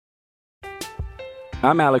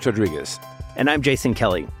I'm Alex Rodriguez. And I'm Jason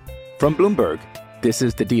Kelly. From Bloomberg, this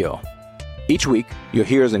is The Deal. Each week, you'll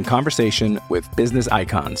hear us in conversation with business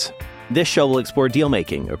icons. This show will explore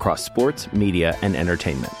deal-making across sports, media, and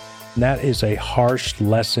entertainment. That is a harsh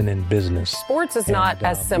lesson in business. Sports is not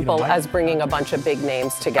as simple as bringing a bunch of big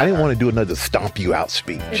names together. I didn't want to do another stomp you out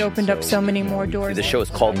speech. It opened up so many more doors. The show is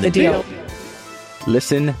called The Deal.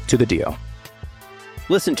 Listen to The Deal.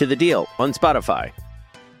 Listen to The Deal on Spotify.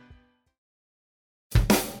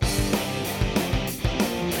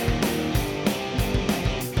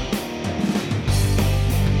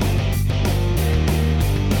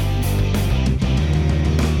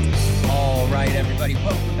 Everybody,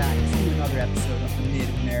 welcome back to another episode of the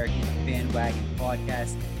Mid-American Bandwagon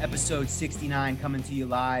Podcast, episode 69, coming to you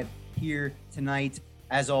live here tonight.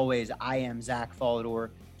 As always, I am Zach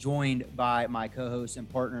Follador, joined by my co-host and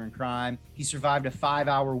partner in crime. He survived a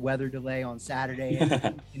 5-hour weather delay on Saturday in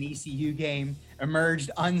an ECU game,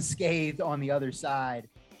 emerged unscathed on the other side.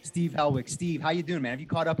 Steve Helwick. Steve, how you doing, man? Have you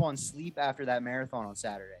caught up on sleep after that marathon on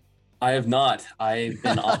Saturday? I have not. I've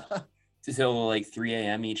been up till like 3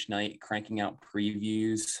 a.m. each night, cranking out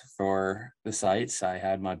previews for the sites. I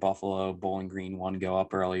had my Buffalo Bowling Green one go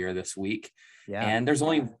up earlier this week. Yeah. And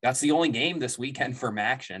that's the only game this weekend for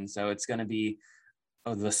Maction. So it's going to be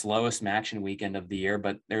the slowest Maction weekend of the year,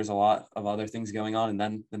 but there's a lot of other things going on. And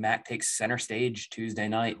then the MAC takes center stage Tuesday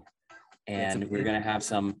night, and we're going to have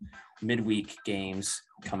some midweek games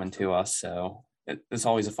coming to us. So it's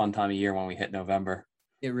always a fun time of year when we hit November.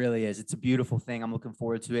 It really is. It's a beautiful thing. I'm looking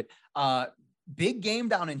forward to it. Big game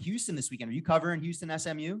down in Houston this weekend. Are you covering Houston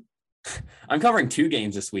SMU? I'm covering 2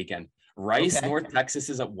 games this weekend. Rice, okay. North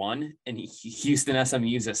Texas is at 1, and Houston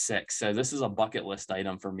SMU is at 6. So this is a bucket list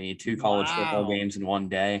item for me. 2 college football games in one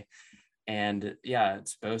day. And yeah,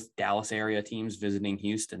 it's both Dallas area teams visiting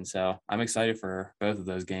Houston. So I'm excited for both of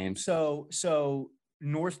those games. So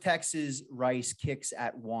North Texas Rice kicks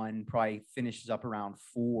at 1, probably finishes up around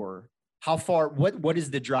 4. How far, what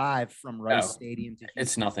is the drive from Rice Stadium to Houston?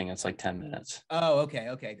 It's nothing. It's like 10 minutes. Oh, okay.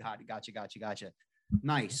 Gotcha.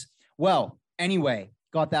 Nice. Well, anyway,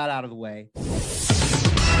 got that out of the way. As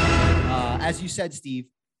you said, Steve,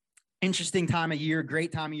 interesting time of year,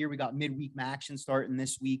 great time of year. We got midweek action starting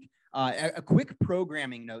this week. A quick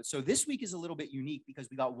programming note. So this week is a little bit unique because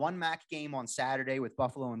we got one MAC game on Saturday with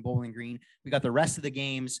Buffalo and Bowling Green. We got the rest of the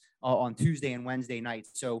games on Tuesday and Wednesday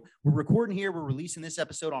nights. So we're recording here. We're releasing this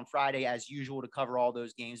episode on Friday as usual to cover all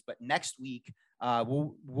those games. But next week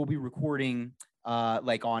we'll be recording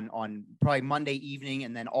like on probably Monday evening,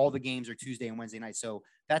 and then all the games are Tuesday and Wednesday night. So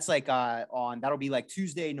that's like that'll be like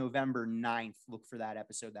Tuesday, November 9th. Look for that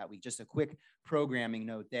episode that week. Just a quick programming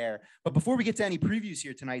note there. But before we get to any previews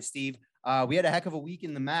here tonight, Steve, we had a heck of a week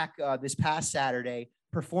in the MAC this past Saturday.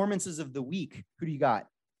 Performances of the week. Who do you got?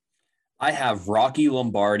 I have Rocky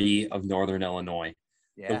Lombardi of Northern Illinois.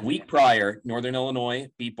 Yeah. The week prior, Northern Illinois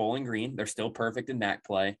beat Bowling Green. They're still perfect in MAC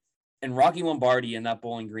play. And Rocky Lombardi in that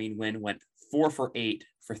Bowling Green win went 4 for 8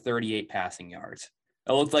 for 38 passing yards.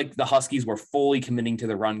 It looked like the Huskies were fully committing to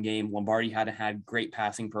the run game. Lombardi hadn't had great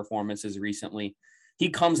passing performances recently. He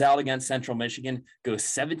comes out against Central Michigan, goes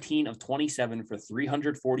 17 of 27 for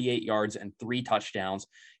 348 yards and 3 touchdowns.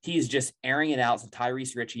 He's just airing it out to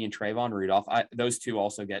Tyrese Ritchie and Trayvon Rudolph. Those two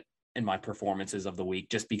also get in my performances of the week,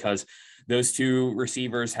 just because those 2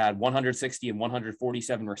 receivers had 160 and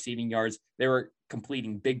 147 receiving yards. They were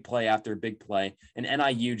completing big play after big play, and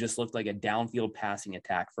NIU just looked like a downfield passing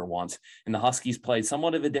attack for once. And the Huskies played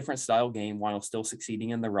somewhat of a different style game while still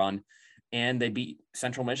succeeding in the run. And they beat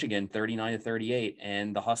Central Michigan 39-38.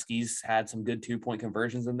 And the Huskies had some good 2-point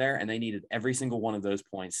conversions in there, and they needed every single one of those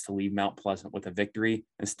points to leave Mount Pleasant with a victory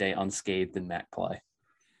and stay unscathed in MAC play.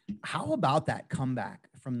 How about that comeback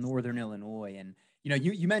from Northern Illinois? And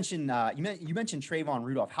you mentioned Trayvon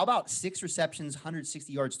Rudolph. How about 6 receptions,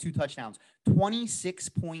 160 yards, 2 touchdowns,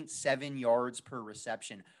 26.7 yards per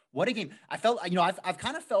reception? What a game. I felt, I've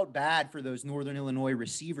kind of felt bad for those Northern Illinois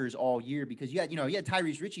receivers all year, because you had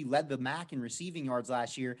Tyrese Ritchie led the MAC in receiving yards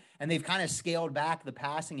last year, and they've kind of scaled back the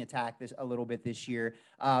passing attack a little bit this year.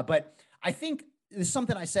 But I think this is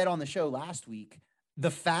something I said on the show last week.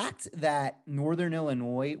 The fact that Northern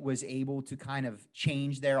Illinois was able to kind of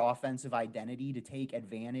change their offensive identity to take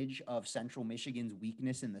advantage of Central Michigan's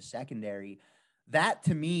weakness in the secondary, that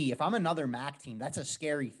to me, if I'm another MAC team, that's a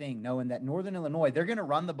scary thing, knowing that Northern Illinois, they're going to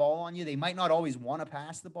run the ball on you. They might not always want to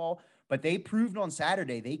pass the ball, but they proved on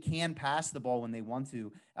Saturday they can pass the ball when they want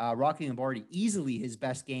to. Rocky Lombardi, easily his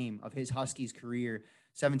best game of his Huskies career,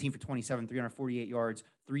 17 for 27, 348 yards,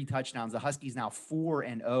 3 touchdowns. The Huskies now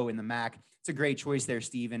 4-0 in the MAC. It's a great choice there,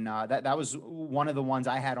 Steve. And that was one of the ones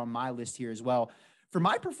I had on my list here as well. For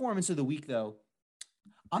my performance of the week, though,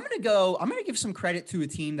 I'm going to give some credit to a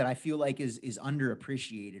team that I feel like is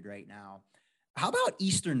underappreciated right now. How about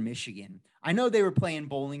Eastern Michigan? I know they were playing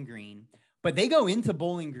Bowling Green, but they go into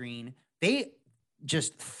Bowling Green. They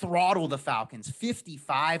just throttle the Falcons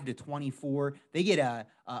 55-24. They get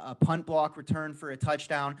a punt block return for a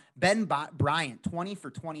touchdown. Ben Bryant, 20 for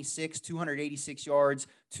 26, 286 yards,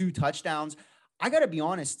 2 touchdowns. I got to be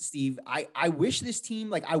honest, Steve, I wish this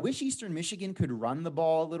team, I wish Eastern Michigan could run the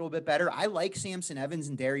ball a little bit better. I like Samson Evans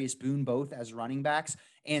and Darius Boone both as running backs,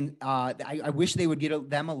 and I wish they would get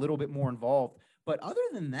them a little bit more involved. But other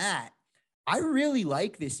than that, I really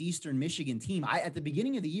like this Eastern Michigan team. At the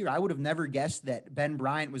beginning of the year, I would have never guessed that Ben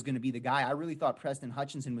Bryant was going to be the guy. I really thought Preston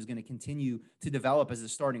Hutchinson was going to continue to develop as a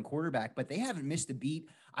starting quarterback, but they haven't missed a beat.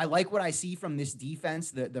 I like what I see from this defense,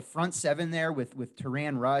 the front seven there with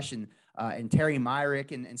Teran Rush and Terry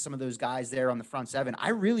Myrick and some of those guys there on the front seven. I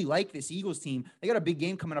really like this Eagles team. They got a big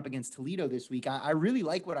game coming up against Toledo this week. I really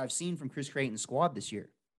like what I've seen from Chris Creighton's squad this year.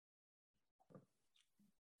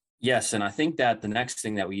 Yes, and I think that the next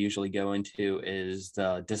thing that we usually go into is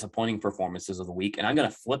the disappointing performances of the week. And I'm going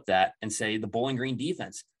to flip that and say the Bowling Green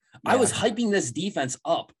defense. Yeah. I was hyping this defense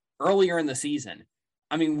up earlier in the season.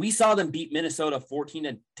 I mean, we saw them beat Minnesota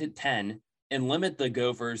 14-10 and limit the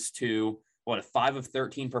Gophers to a 5 of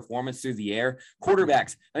 13 performance through the air.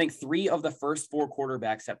 Quarterbacks, I think 3 of the first 4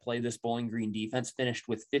 quarterbacks that play this Bowling Green defense finished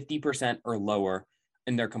with 50% or lower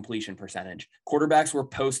in their completion percentage. Quarterbacks were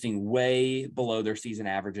posting way below their season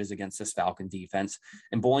averages against this Falcon defense,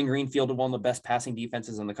 and Bowling Green fielded one of the best passing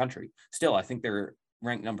defenses in the country. Still, I think they're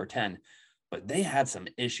ranked number 10, but they had some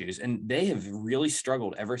issues, and they have really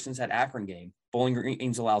struggled ever since that Akron game. Bowling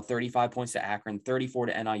Green's allowed 35 points to Akron, 34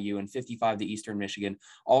 to NIU, and 55 to Eastern Michigan.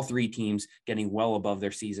 All 3 teams getting well above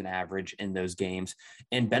their season average in those games.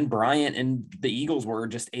 And Ben Bryant and the Eagles were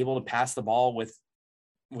just able to pass the ball with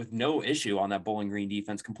no issue on that Bowling Green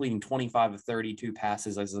defense, completing 25 of 32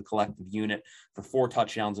 passes as a collective unit for 4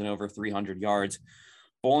 touchdowns and over 300 yards.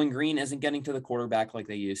 Bowling Green isn't getting to the quarterback like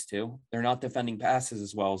they used to. They're not defending passes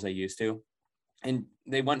as well as they used to. And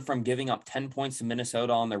they went from giving up 10 points to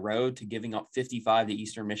Minnesota on the road to giving up 55 to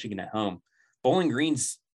Eastern Michigan at home. Bowling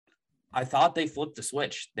Green's, I thought they flipped the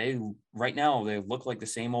switch. Right now, they look like the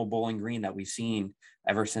same old Bowling Green that we've seen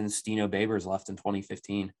ever since Dino Babers left in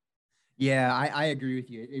 2015. Yeah, I agree with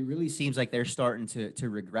you. It really seems like they're starting to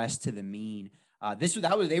regress to the mean.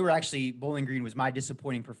 Bowling Green was my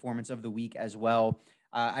disappointing performance of the week as well.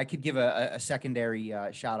 I could give a secondary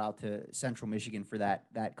shout out to Central Michigan for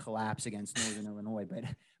that collapse against Northern Illinois,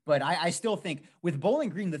 but I still think with Bowling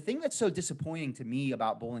Green, the thing that's so disappointing to me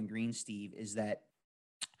about Bowling Green, Steve, is that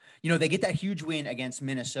they get that huge win against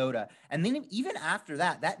Minnesota, and then even after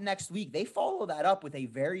that next week they follow that up with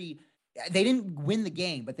they didn't win the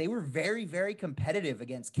game, but they were very, very competitive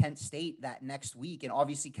against Kent State that next week. And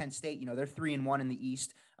obviously Kent State, they're 3-1 in the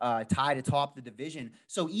East, tied atop the division.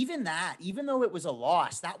 So even though it was a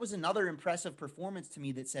loss, that was another impressive performance to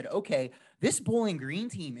me that said, okay, this Bowling Green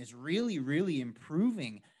team is really, really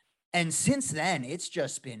improving. And since then, it's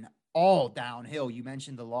just been all downhill. You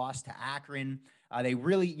mentioned the loss to Akron. They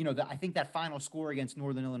really, I think that final score against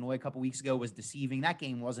Northern Illinois a couple weeks ago was deceiving. That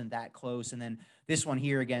game wasn't that close. And then this one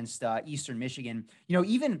here against Eastern Michigan,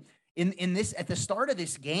 even in this, at the start of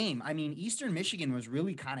this game, I mean, Eastern Michigan was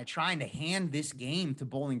really kind of trying to hand this game to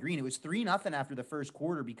Bowling Green. It was 3-0 after the first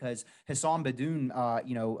quarter because Hassan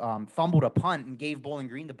Badoun, fumbled a punt and gave Bowling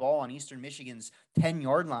Green the ball on Eastern Michigan's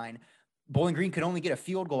 10-yard line. Bowling Green could only get a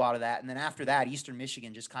field goal out of that. And then after that, Eastern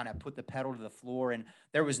Michigan just kind of put the pedal to the floor and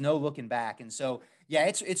there was no looking back. And so, yeah,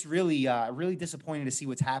 it's really, really disappointing to see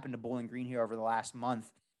what's happened to Bowling Green here over the last month.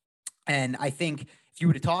 And I think if you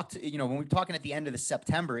were to talk to, when we were talking at the end of the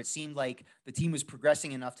September, it seemed like the team was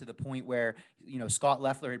progressing enough to the point where, Scott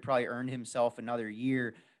Loeffler had probably earned himself another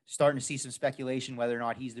year. Starting to see some speculation whether or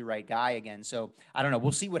not he's the right guy again. So I don't know.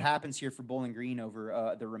 We'll see what happens here for Bowling Green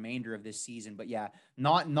over the remainder of this season. But yeah,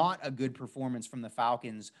 not a good performance from the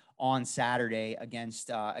Falcons on Saturday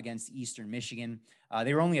against Eastern Michigan.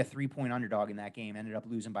 They were only a 3-point underdog in that game, ended up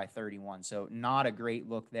losing by 31. So not a great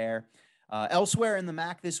look there. Elsewhere in the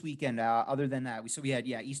MAC this weekend, other than that, we had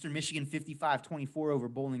Eastern Michigan 55-24 over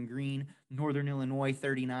Bowling Green, Northern Illinois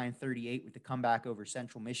 39-38 with the comeback over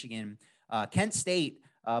Central Michigan. Kent State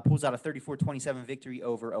pulls out a 34-27 victory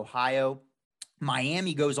over Ohio.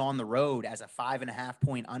 Miami goes on the road as a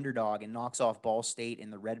 5.5-point underdog and knocks off Ball State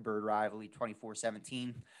in the Redbird rivalry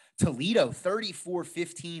 24-17. Toledo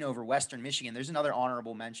 34-15 over Western Michigan. There's another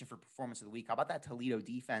honorable mention for performance of the week. How about that Toledo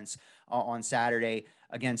defense on Saturday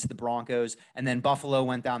against the Broncos? And then Buffalo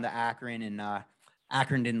went down to Akron and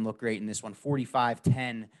Akron didn't look great in this one.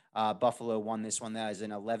 45-10, Buffalo won this one. That is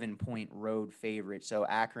an 11-point road favorite. So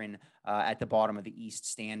Akron at the bottom of the East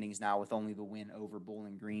standings now with only the win over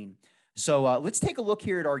Bowling Green. So let's take a look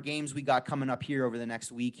here at our games we got coming up here over the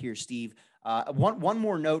next week here, Steve. One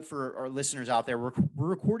more note for our listeners out there. We're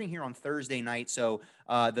recording here on Thursday night, so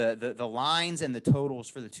the lines and the totals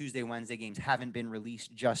for the Tuesday, Wednesday games haven't been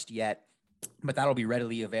released just yet, but that'll be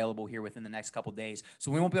readily available here within the next couple days.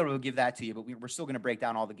 So we won't be able to give that to you, but we're still going to break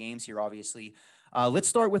down all the games here, obviously. Let's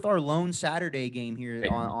start with our lone Saturday game here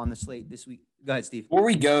on the slate this week. Go ahead, Steve. Before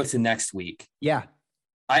we go to next week, yeah,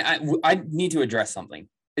 I need to address something.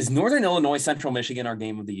 Is Northern Illinois Central Michigan our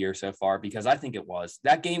game of the year so far? Because I think it was.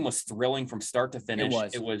 That game was thrilling from start to finish.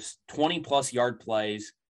 It was 20-plus yard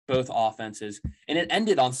plays, both offenses, and it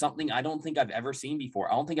ended on something I don't think I've ever seen before.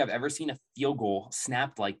 I don't think I've ever seen a field goal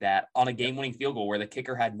snapped like that on a game-winning field goal where the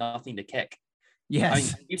kicker had nothing to kick. Yes. I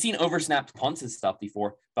mean, you've seen oversnapped punts and stuff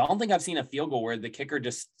before, but I don't think I've seen a field goal where the kicker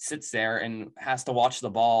just sits there and has to watch the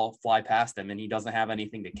ball fly past him and he doesn't have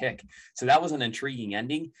anything to kick. So that was an intriguing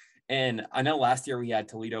ending. And I know last year we had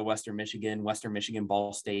Toledo, Western Michigan,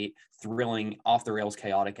 Ball State, thrilling off the rails,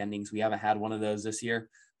 chaotic endings. We haven't had one of those this year,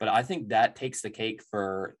 but I think that takes the cake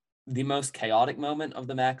for the most chaotic moment of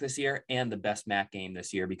the MAC this year and the best MAC game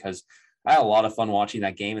this year, because I had a lot of fun watching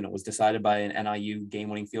that game and it was decided by an NIU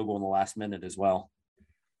game-winning field goal in the last minute as well.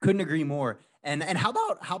 Couldn't agree more. And how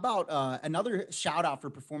about another shout out for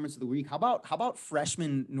performance of the week? How about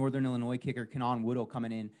freshman Northern Illinois kicker Kenan Woodall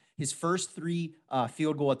coming in? His first 3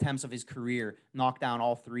 field goal attempts of his career, knocked down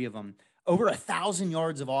all 3 of them. Over 1,000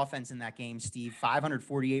 yards of offense in that game, Steve.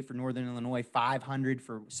 548 for Northern Illinois, 500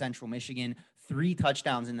 for Central Michigan. 3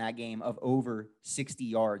 touchdowns in that game of over 60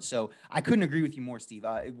 yards. So I couldn't agree with you more, Steve.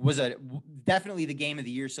 It was definitely the game of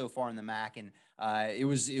the year so far in the MAC, and it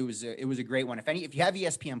was a great one. If you have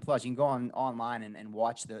ESPN Plus, you can go online and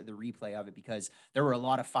watch the replay of it, because there were a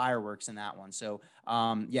lot of fireworks in that one. So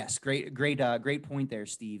yes, great point there,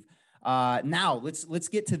 Steve. Now let's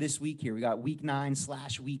get to this week here. We got week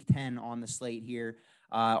 9/week 10 on the slate here.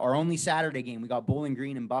 Our only Saturday game, we got Bowling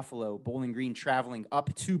Green and Buffalo. Bowling Green traveling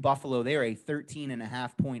up to Buffalo. They're a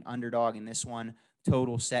 13.5-point underdog in this one.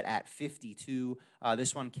 Total set at 52.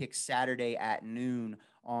 This one kicks Saturday at noon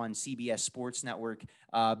on CBS Sports Network.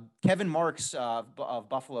 Kevin Marks of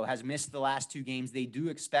Buffalo has missed the last 2 games. They do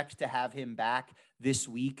expect to have him back this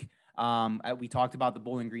week. We talked about the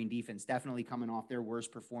Bowling Green defense definitely coming off their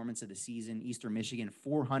worst performance of the season. Eastern Michigan,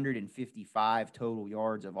 455 total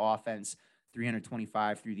yards of offense,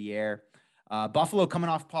 325 through the air. Buffalo coming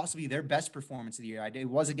off possibly their best performance of the year. It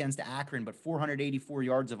was against Akron, but 484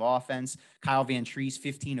 yards of offense. Kyle Van Treese,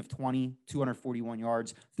 15 of 20, 241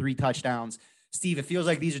 yards, 3 touchdowns. Steve, it feels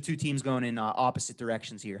like these are 2 teams going in opposite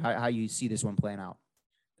directions here. How you see this one playing out?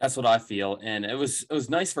 That's what I feel. And it was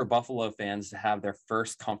nice for Buffalo fans to have their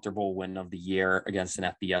first comfortable win of the year against an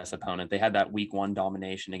FBS opponent. They had that week 1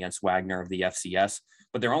 domination against Wagner of the FCS,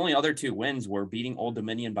 but their only other 2 wins were beating Old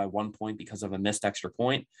Dominion by 1 point because of a missed extra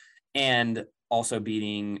point, and also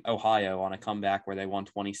beating Ohio on a comeback where they won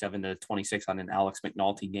 27-26 on an Alex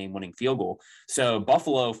McNulty game-winning field goal. So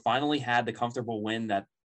Buffalo finally had the comfortable win that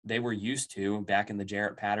they were used to back in the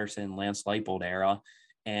Jarrett Patterson, Lance Leipold era.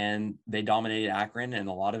 And they dominated Akron, and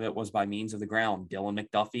a lot of it was by means of the ground. Dylan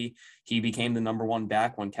McDuffie, he became the number 1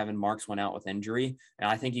 back when Kevin Marks went out with injury. And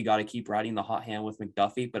I think you got to keep riding the hot hand with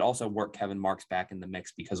McDuffie, but also work Kevin Marks back in the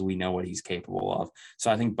mix, because we know what he's capable of.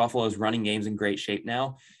 So I think Buffalo's running game's in great shape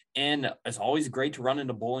now. And it's always great to run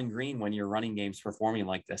into Bowling Green when your running game's performing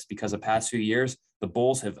like this, because the past few years, the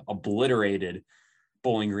Bulls have obliterated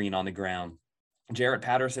Bowling Green on the ground. Jarrett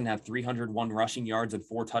Patterson had 301 rushing yards and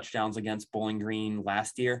 4 touchdowns against Bowling Green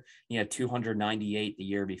last year. He had 298 the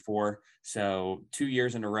year before. So 2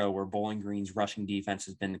 years in a row where Bowling Green's rushing defense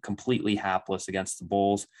has been completely hapless against the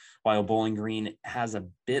Bulls. While Bowling Green has a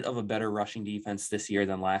bit of a better rushing defense this year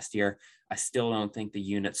than last year, I still don't think the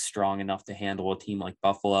unit's strong enough to handle a team like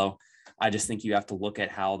Buffalo. I just think you have to look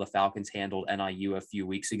at how the Falcons handled NIU a few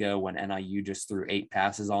weeks ago, when NIU just threw 8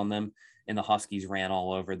 passes on them and the Huskies ran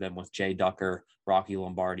all over them with Jay Ducker, Rocky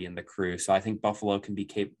Lombardi, and the crew. So I think Buffalo can be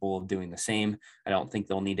capable of doing the same. I don't think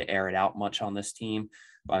they'll need to air it out much on this team.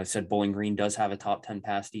 But I said Bowling Green does have a top 10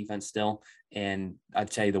 pass defense still, and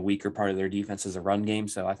I'd say the weaker part of their defense is a run game.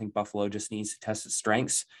 So I think Buffalo just needs to test its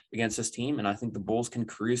strengths against this team, and I think the Bulls can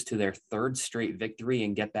cruise to their 3rd straight victory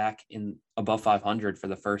and get back in above 500 for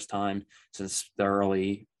the first time since the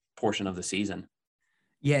early portion of the season.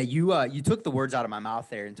 Yeah, you took the words out of my mouth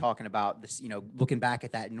there in talking about this, looking back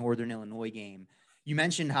at that Northern Illinois game. You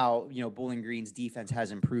mentioned how, Bowling Green's defense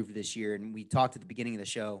has improved this year, and we talked at the beginning of the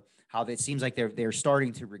show how it seems like they're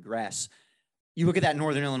starting to regress. You look at that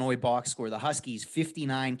Northern Illinois box score, the Huskies,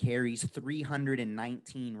 59 carries,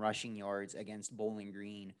 319 rushing yards against Bowling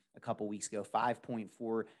Green a couple weeks ago,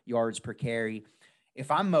 5.4 yards per carry. If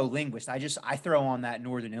I'm Mo Linguist, I throw on that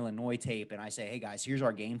Northern Illinois tape and I say, hey guys, here's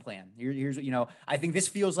our game plan. Here's I think this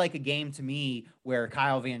feels like a game to me where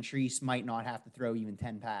Kyle Van Treese might not have to throw even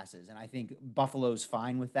 10 passes. And I think Buffalo's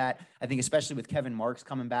fine with that. I think especially with Kevin Marks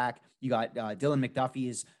coming back, you got Dylan McDuffie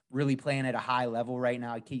is really playing at a high level right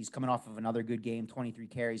now. He's coming off of another good game, 23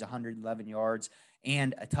 carries, 111 yards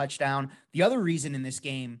and a touchdown. The other reason in this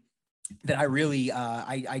game that I really,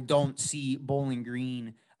 I don't see Bowling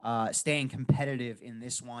Green staying competitive in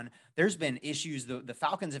this one. There's been issues. The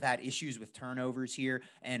Falcons have had issues with turnovers here,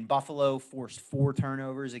 and Buffalo forced 4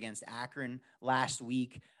 turnovers against Akron last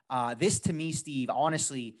week. This to me, Steve,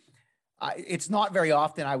 honestly, it's not very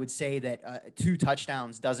often I would say that 2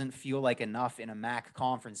 touchdowns doesn't feel like enough in a MAC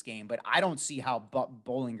conference game, but I don't see how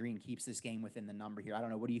Bowling Green keeps this game within the number here. I don't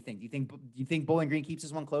know. What do you think? Do you think Bowling Green keeps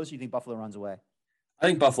this one close, or do you think Buffalo runs away? I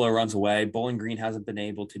think Buffalo runs away. Bowling Green hasn't been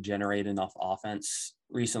able to generate enough offense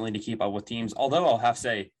recently to keep up with teams. Although I'll have to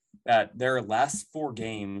say that their last 4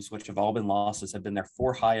 games, which have all been losses, have been their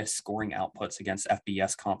 4 highest scoring outputs against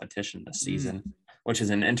FBS competition this season, which is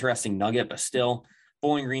an interesting nugget. But still,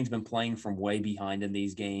 Bowling Green's been playing from way behind in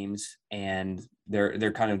these games, and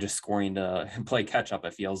they're kind of just scoring to play catch up.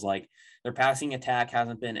 It feels like their passing attack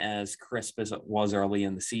hasn't been as crisp as it was early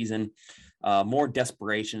in the season. More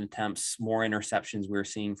desperation attempts, more interceptions we're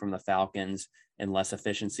seeing from the Falcons, and less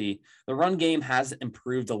efficiency. The run game has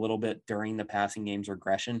improved a little bit during the passing game's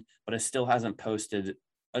regression, but it still hasn't posted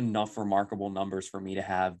enough remarkable numbers for me to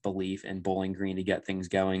have belief in Bowling Green to get things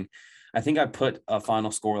going. I think I put a final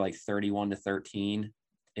score like 31-13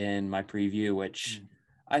 in my preview, which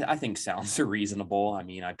I think sounds reasonable. I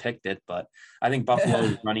mean, I picked it, but I think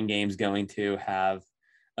Buffalo's running game's going to have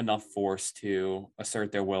enough force to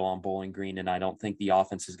assert their will on Bowling Green, and I don't think the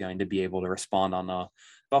offense is going to be able to respond on the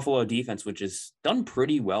Buffalo defense, which has done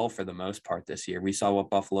pretty well for the most part this year. We saw what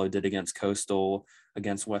Buffalo did against Coastal,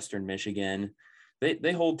 against Western Michigan.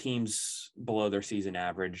 They hold teams below their season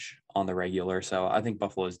average on the regular, so I think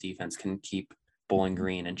Buffalo's defense can keep Bowling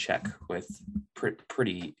Green in check with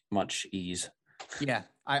pretty much ease. Yeah,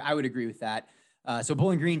 I would agree with that. So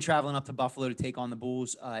Bowling Green traveling up to Buffalo to take on the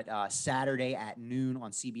Bulls at Saturday at noon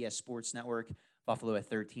on CBS Sports Network. Buffalo a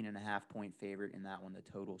 13.5-point favorite in that one. The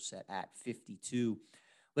total set at 52.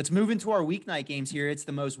 Let's move into our weeknight games here. It's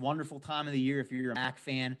the most wonderful time of the year if you're a MAC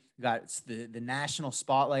fan. We've got the national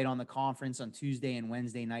spotlight on the conference on Tuesday and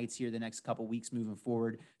Wednesday nights here the next couple weeks moving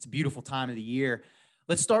forward. It's a beautiful time of the year.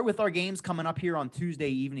 Let's start with our games coming up here on Tuesday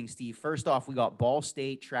evening, Steve. First off, we got Ball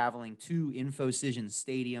State traveling to Infocision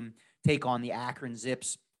Stadium, take on the Akron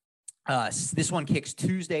Zips. This one kicks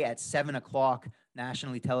Tuesday at 7 o'clock,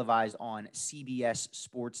 nationally televised on CBS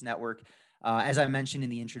Sports Network. As I mentioned in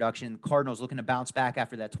the introduction, Cardinals looking to bounce back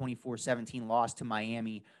after that 24-17 loss to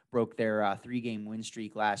Miami, broke their 3-game win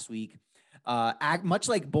streak last week. Much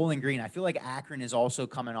like Bowling Green, I feel like Akron is also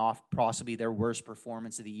coming off possibly their worst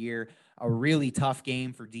performance of the year. A really tough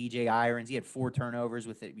game for DJ Irons. He had 4 turnovers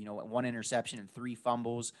with 1 interception and 3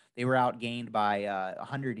 fumbles. They were outgained by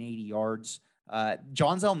 180 yards.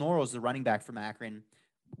 John Zell Norrells, the running back from Akron,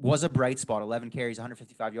 was a bright spot. 11 carries,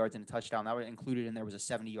 155 yards, and a touchdown. That was included in there was a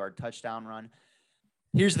 70-yard touchdown run.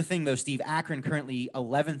 Here's the thing, though, Steve. Akron currently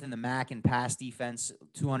 11th in the MAC in pass defense,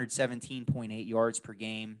 217.8 yards per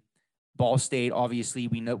game. Ball State, obviously,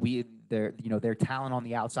 we know their talent on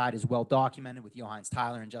the outside is well documented with Johannes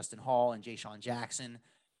Tyler and Justin Hall and Ja'Shawn Jackson.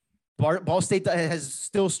 Ball State has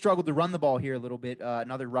still struggled to run the ball here a little bit.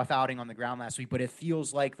 Another rough outing on the ground last week, but it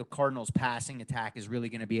feels like the Cardinals' passing attack is really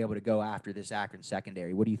going to be able to go after this Akron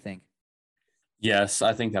secondary. What do you think? Yes,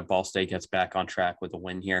 I think that Ball State gets back on track with a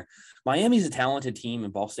win here. Miami's a talented team,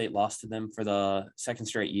 and Ball State lost to them for the 2nd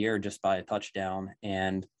straight year just by a touchdown.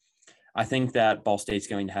 And I think that Ball State's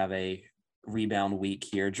going to have a rebound week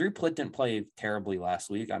here. Drew Plitt didn't play terribly last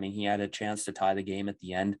week. I mean, he had a chance to tie the game at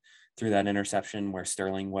the end through that interception where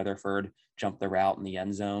Sterling Weatherford jumped the route in the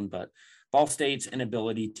end zone. But Ball State's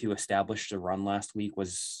inability to establish the run last week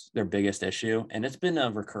was their biggest issue. And it's been a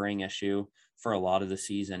recurring issue for a lot of the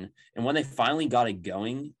season. And when they finally got it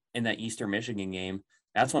going in that Eastern Michigan game,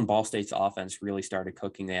 that's when Ball State's offense really started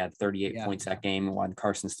cooking. They had 38 points that game when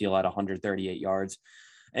Carson Steele had 138 yards.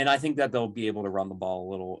 And I think that they'll be able to run the ball a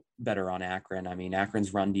little better on Akron. I mean,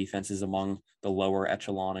 Akron's run defense is among the lower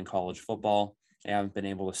echelon in college football. They haven't been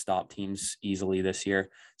able to stop teams easily this year.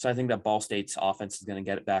 So I think that Ball State's offense is going to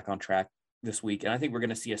get it back on track this week. And I think we're going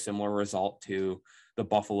to see a similar result to the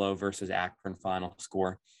Buffalo versus Akron final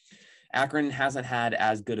score. Akron hasn't had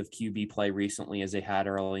as good of QB play recently as they had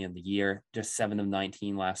early in the year, just 7 of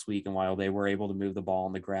 19 last week. And while they were able to move the ball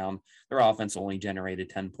on the ground, their offense only generated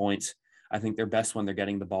 10 points. I think they're best when they're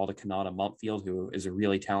getting the ball to Kanata Mumpfield, who is a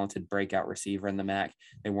really talented breakout receiver in the MAC.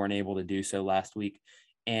 They weren't able to do so last week.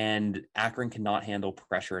 And Akron cannot handle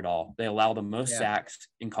pressure at all. They allow the most sacks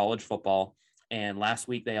in college football. And last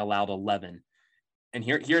week they allowed 11. And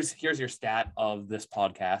here's your stat of this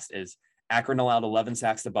podcast is Akron allowed 11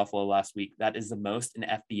 sacks to Buffalo last week. That is the most in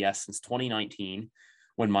FBS since 2019,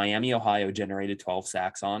 when Miami, Ohio generated 12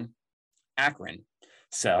 sacks on Akron.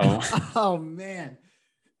 So, oh man,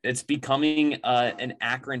 it's becoming an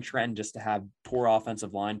Akron trend just to have poor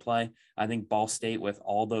offensive line play. I think Ball State, with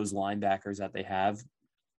all those linebackers that they have,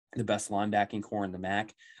 the best linebacking core in the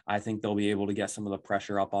MAC, I think they'll be able to get some of the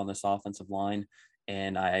pressure up on this offensive line.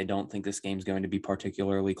 And I don't think this game's going to be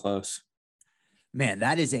particularly close. Man,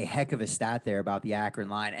 that is a heck of a stat there about the Akron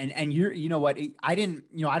line. And you know what? I didn't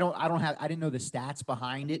know the stats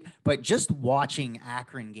behind it, but just watching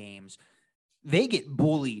Akron games, they get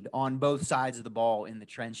bullied on both sides of the ball in the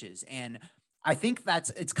trenches. And I think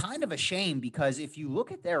it's kind of a shame, because if you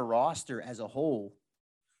look at their roster as a whole,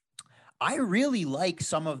 I really like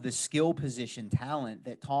some of the skill position talent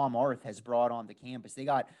that Tom Arth has brought onto campus. They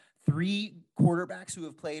got 3 quarterbacks who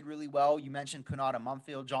have played really well. You mentioned Kanata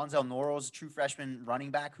Mumpfield, Jonzel Norrell's a true freshman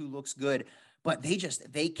running back who looks good, but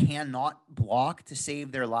they cannot block to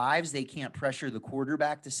save their lives. They can't pressure the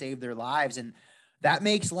quarterback to save their lives. And that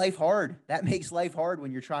makes life hard. That makes life hard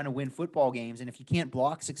when you're trying to win football games. And if you can't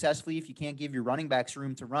block successfully, if you can't give your running backs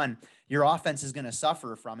room to run, your offense is going to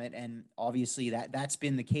suffer from it. And obviously that's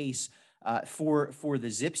been the case for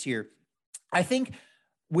the Zips here. I think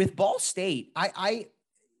with Ball State,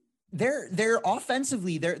 They're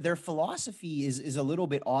offensively, their philosophy is a little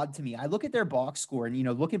bit odd to me. I look at their box score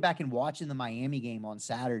and, looking back and watching the Miami game on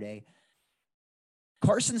Saturday,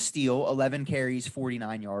 Carson Steele, 11 carries,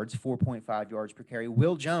 49 yards, 4.5 yards per carry.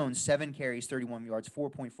 Will Jones, 7 carries, 31 yards,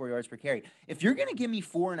 4.4 yards per carry. If you're going to give me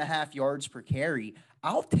 4.5 yards per carry,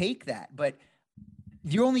 I'll take that. But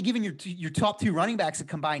you're only giving your top 2 running backs a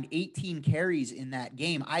combined 18 carries in that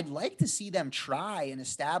game. I'd like to see them try and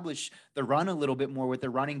establish the run a little bit more with their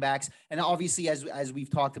running backs. And obviously, as we've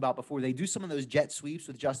talked about before, they do some of those jet sweeps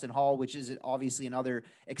with Justin Hall, which is obviously another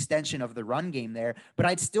extension of the run game there. But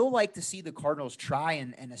I'd still like to see the Cardinals try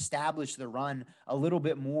and establish the run a little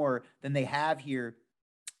bit more than they have here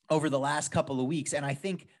over the last couple of weeks. And I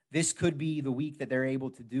think this could be the week that they're able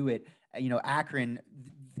to do it. Akron,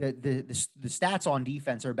 the stats on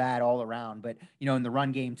defense are bad all around, but in the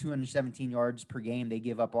run game, 217 yards per game they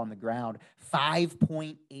give up on the ground,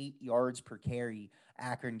 5.8 yards per carry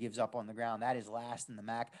Akron gives up on the ground. That is last in the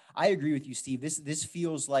MAC. I agree with you, Steve. This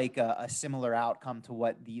feels like a similar outcome to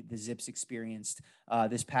what the Zips experienced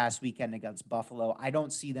this past weekend against Buffalo. I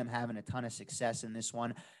don't see them having a ton of success in this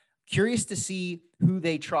one. Curious to see who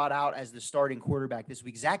they trot out as the starting quarterback this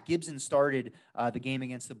week. Zach Gibson started the game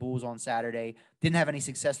against the Bulls on Saturday. Didn't have any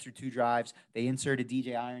success through 2 drives. They inserted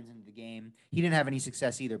DJ Irons into the game. He didn't have any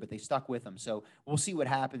success either, but they stuck with him. So we'll see what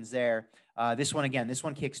happens there. This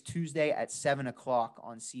one kicks Tuesday at 7 o'clock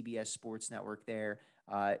on CBS Sports Network there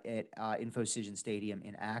at InfoCision Stadium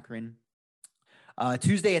in Akron.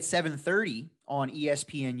 Tuesday at 7:30 on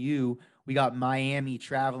ESPNU, we got Miami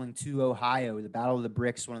traveling to Ohio, the Battle of the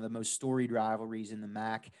Bricks, one of the most storied rivalries in the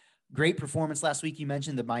MAC. Great performance last week. You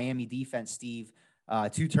mentioned the Miami defense, Steve.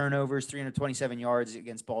 2 turnovers, 327 yards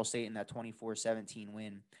against Ball State in that 24-17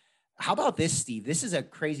 win. How about this, Steve? This is a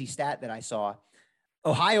crazy stat that I saw.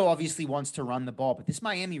 Ohio obviously wants to run the ball, but this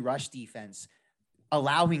Miami rush defense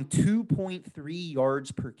allowing 2.3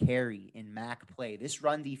 yards per carry in MAC play. This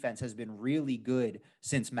run defense has been really good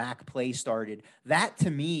since MAC play started. That, to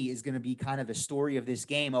me, is going to be kind of the story of this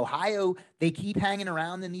game. Ohio, they keep hanging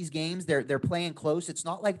around in these games. They're playing close. It's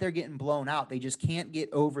not like they're getting blown out. They just can't get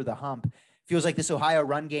over the hump. Feels like this Ohio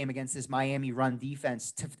run game against this Miami run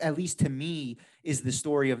defense, at least to me, is the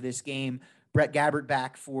story of this game. Brett Gabbert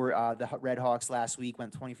back for the Red Hawks last week,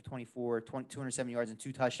 went 20 for 24, 207 yards and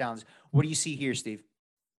 2 touchdowns. What do you see here, Steve?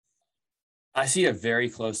 I see a very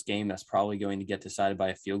close game that's probably going to get decided by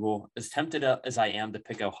a field goal. As tempted as I am to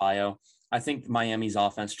pick Ohio, I think Miami's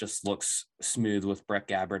offense just looks smooth with Brett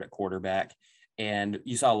Gabbert at quarterback. And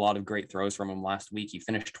you saw a lot of great throws from him last week. He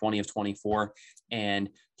finished 20 of 24, and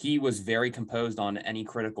he was very composed on any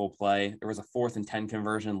critical play. There was a 4th and 10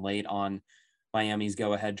 conversion late on Miami's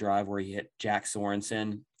go-ahead drive where he hit Jack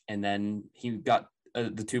Sorensen, and then he got the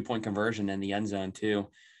 2-point conversion in the end zone too.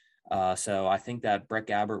 So I think that Brett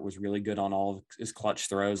Gabbert was really good on all of his clutch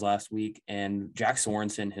throws last week, and Jack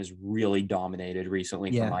Sorensen has really dominated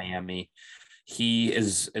recently for Miami. he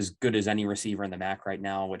is as good as any receiver in the MAC right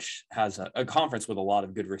now, which has a conference with a lot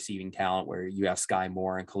of good receiving talent where you have Sky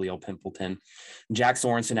Moore and Khalil Pimpleton. Jack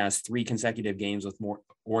Sorensen has 3 consecutive games with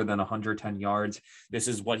more than 110 yards. This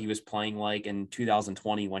is what he was playing like in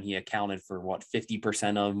 2020 when he accounted for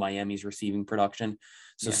 50% of Miami's receiving production.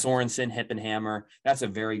 So yeah. Sorensen, Hip, and Hammer, that's a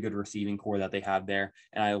very good receiving core that they have there.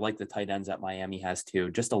 And I like the tight ends that Miami has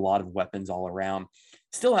too. Just a lot of weapons all around.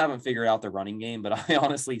 Still haven't figured out the running game, but I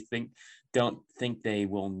honestly don't think they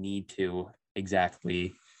will need to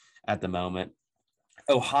exactly at the moment.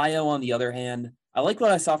 Ohio, on the other hand, I like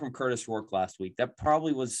what I saw from Curtis Rourke last week. That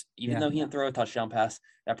probably was, even though he didn't throw a touchdown pass,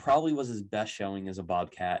 that probably was his best showing as a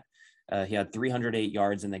Bobcat. He had 308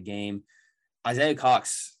 yards in the game. Isaiah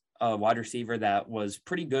Cox, a wide receiver that was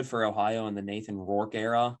pretty good for Ohio in the Nathan Rourke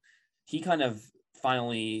era, he kind of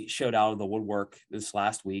finally showed out of the woodwork this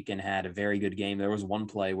last week and had a very good game. There was one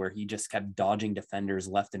play where he just kept dodging defenders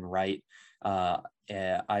left and right.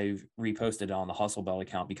 I reposted it on the Hustle Bell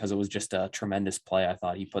account because it was just a tremendous play I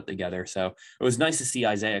thought he put together. So it was nice to see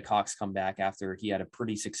Isaiah Cox come back after he had a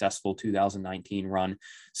pretty successful 2019 run.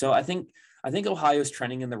 So I think Ohio's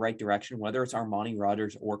trending in the right direction, whether it's Armani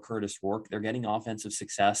Rogers or Curtis Rourke. They're getting offensive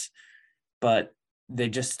success, but they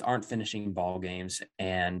just aren't finishing ball games.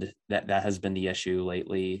 And that has been the issue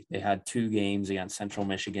lately. They had 2 games against Central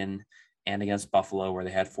Michigan and against Buffalo where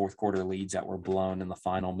they had fourth quarter leads that were blown in the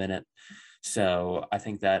final minute. So I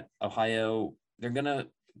think that Ohio, they're going to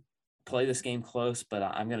play this game close, but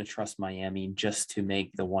I'm going to trust Miami just to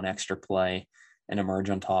make the one extra play and emerge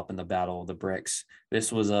on top in the Battle of the Bricks.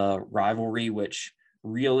 This was a rivalry which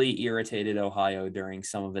really irritated Ohio during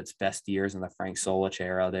some of its best years in the Frank Solich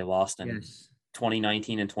era. They lost in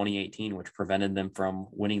 2019 and 2018, which prevented them from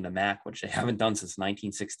winning the MAC, which they haven't done since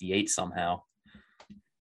 1968 somehow.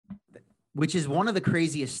 Which is one of the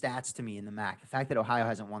craziest stats to me in the MAC. The fact that Ohio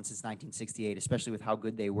hasn't won since 1968, especially with how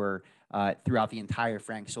good they were throughout the entire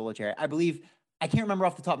Frank Solich era. I believe, I can't remember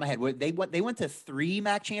off the top of my head, they went to 3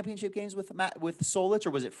 MAC championship games with Solich,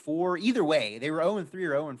 or was it 4? Either way, they were 0-3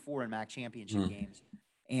 or 0-4 in MAC championship games.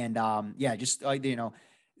 And just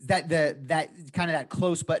that kind of that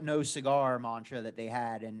close but no cigar mantra that they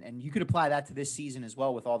had, and you could apply that to this season as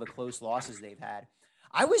well with all the close losses they've had.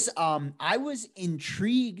 I was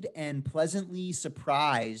intrigued and pleasantly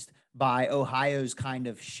surprised by Ohio's kind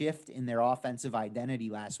of shift in their offensive identity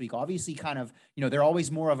last week. Obviously, kind of, they're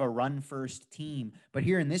always more of a run-first team. But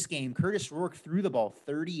here in this game, Curtis Rourke threw the ball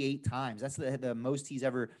 38 times. That's the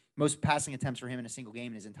most passing attempts for him in a single game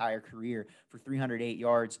in his entire career for 308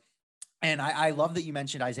 yards. And I love that you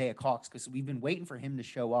mentioned Isaiah Cox because we've been waiting for him to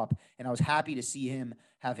show up. And I was happy to see him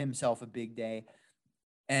have himself a big day.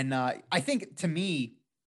 And I think, to me,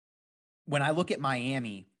 when I look at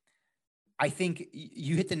Miami, I think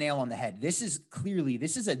you hit the nail on the head. This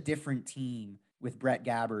is a different team with Brett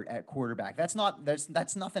Gabbert at quarterback. That's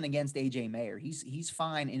nothing against AJ Mayer. He's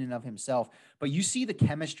fine in and of himself, but you see the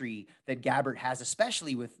chemistry that Gabbert has,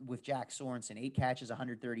 especially with Jack Sorensen. 8 catches,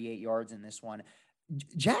 138 yards in this one.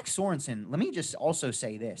 Jack Sorensen, let me just also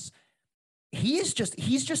say this. He's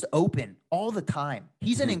just open all the time.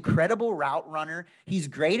 He's an incredible route runner. He's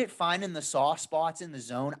great at finding the soft spots in the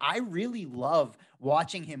zone. I really love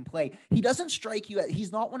watching him play. He doesn't strike you.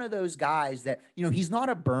 He's not one of those guys that, he's not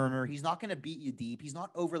a burner. He's not going to beat you deep. He's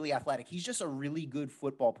not overly athletic. He's just a really good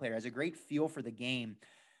football player, has a great feel for the game.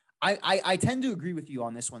 I tend to agree with you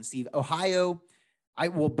on this one, Steve. Ohio,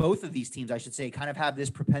 both of these teams, I should say, kind of have this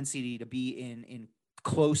propensity to be in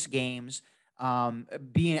close games.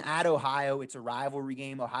 Being at Ohio, it's a rivalry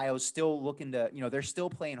game. Ohio's still looking to, they're still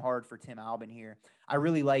playing hard for Tim Albin here. I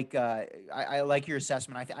really like, I like your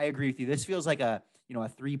assessment. I agree with you. This feels like a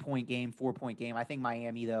 3-point game, 4-point game. I think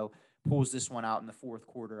Miami, though, pulls this one out in the fourth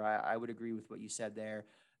quarter. I would agree with what you said there.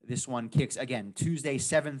 This one kicks, again, Tuesday,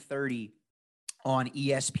 7:30 on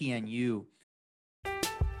ESPNU.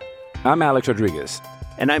 I'm Alex Rodriguez.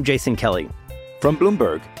 And I'm Jason Kelly. From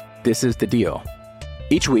Bloomberg, this is The Deal.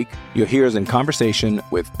 Each week, you'll hear us in conversation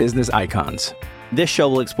with business icons. This show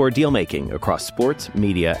will explore deal-making across sports,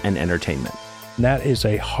 media, and entertainment. That is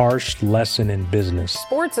a harsh lesson in business.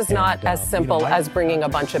 Sports is not as simple as bringing a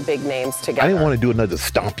bunch of big names together. I didn't want to do another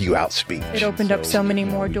stomp you out speech. It opened up so many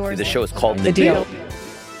more doors. The show is called The Deal.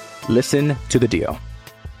 Listen to The Deal.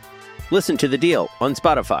 Listen to The Deal on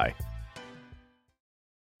Spotify.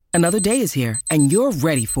 Another day is here, and you're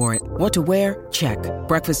ready for it. What to wear? Check.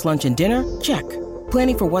 Breakfast, lunch, and dinner? Check.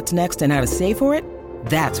 Planning for what's next and how to save for it?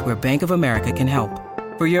 That's where Bank of America can help.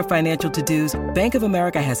 For your financial to-dos, Bank of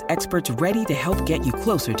America has experts ready to help get you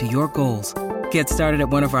closer to your goals. Get started at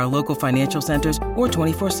one of our local financial centers or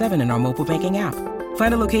 24/7 in our mobile banking app.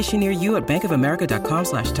 Find a location near you at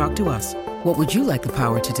bankofamerica.com/talktous. What would you like the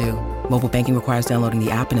power to do? Mobile banking requires downloading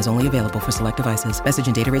the app and is only available for select devices. Message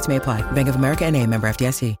and data rates may apply. Bank of America NA, member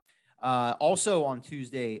FDIC. Also on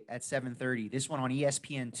Tuesday at 7:30, this one on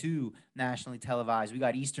ESPN2, nationally televised. We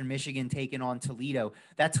got Eastern Michigan taking on Toledo.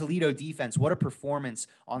 That Toledo defense, what a performance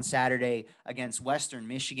on Saturday against Western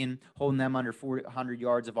Michigan, holding them under 400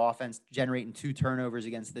 yards of offense, generating 2 turnovers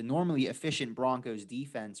against the normally efficient Broncos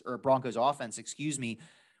offense, excuse me.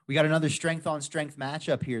 We got another strength-on-strength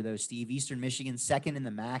matchup here, though, Steve. Eastern Michigan second in the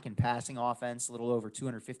MAC in passing offense, a little over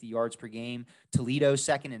 250 yards per game. Toledo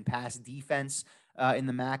second in pass defense in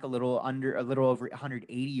the MAC, a little over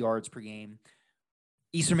 180 yards per game.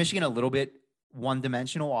 Eastern Michigan a little bit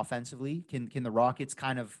one-dimensional offensively. Can the Rockets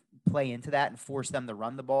kind of play into that and force them to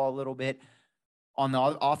run the ball a little bit? On the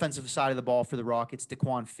offensive side of the ball for the Rockets,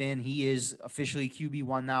 DeQuan Finn, he is officially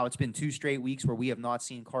QB1 now. It's been 2 straight weeks where we have not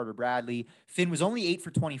seen Carter Bradley. Finn was only 8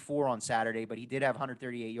 for 24 on Saturday, but he did have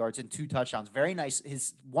 138 yards and 2 touchdowns. Very nice.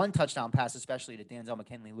 His 1 touchdown pass, especially to Denzel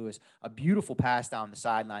McKinley-Lewis, a beautiful pass down the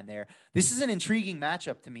sideline there. This is an intriguing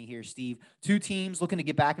matchup to me here, Steve. 2 teams looking to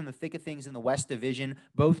get back in the thick of things in the West Division,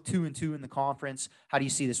 both 2-2 in the conference. How do you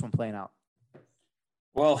see this one playing out?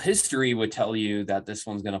 Well, history would tell you that this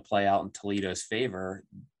one's going to play out in Toledo's favor.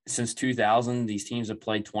 Since 2000, these teams have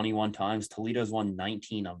played 21 times. Toledo's won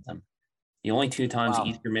 19 of them. The only 2 times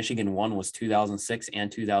Eastern Michigan won was 2006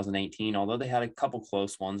 and 2018, although they had a couple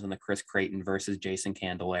close ones in the Chris Creighton versus Jason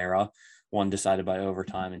Candle era, one decided by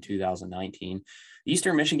overtime in 2019.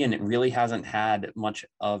 Eastern Michigan really hasn't had much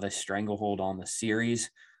of a stranglehold on the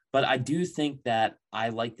series. But I do think that I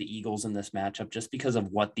like the Eagles in this matchup just because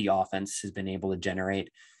of what the offense has been able to generate.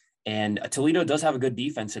 And Toledo does have a good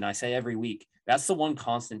defense. And I say every week, that's the one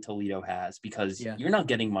constant Toledo has, because you're not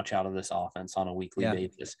getting much out of this offense on a weekly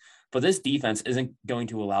basis. But this defense isn't going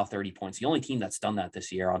to allow 30 points. The only team that's done that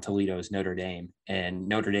this year on Toledo is Notre Dame. And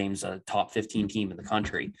Notre Dame's a top 15 team in the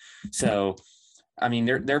country. So, I mean,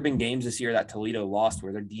 there have been games this year that Toledo lost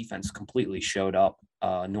where their defense completely showed up.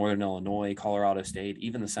 Northern Illinois, Colorado State,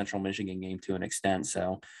 even the Central Michigan game to an extent.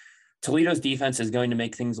 So Toledo's defense is going to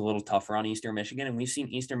make things a little tougher on Eastern Michigan. And we've seen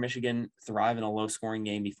Eastern Michigan thrive in a low scoring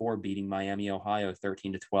game before, beating Miami, Ohio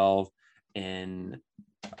 13-12 in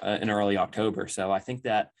early October. So I think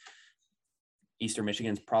that Eastern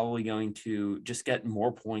Michigan is probably going to just get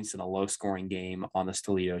more points in a low scoring game on this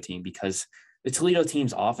Toledo team, because the Toledo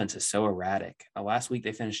team's offense is so erratic. Last week,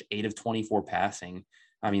 they finished 8 of 24 passing.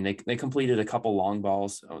 I mean, they completed a couple long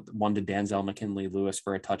balls, one to Denzel McKinley-Lewis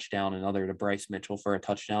for a touchdown, another to Bryce Mitchell for a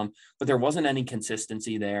touchdown, but there wasn't any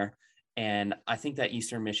consistency there. And I think that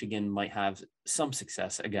Eastern Michigan might have some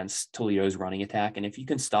success against Toledo's running attack. And if you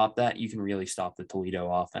can stop that, you can really stop the Toledo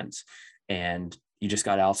offense. And you just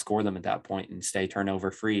got to outscore them at that point and stay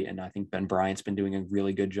turnover free. And I think Ben Bryant's been doing a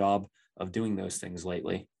really good job of doing those things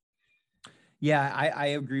lately. Yeah, I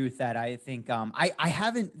agree with that. I think I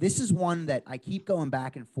haven't – this is one that I keep going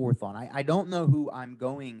back and forth on. I don't know who I'm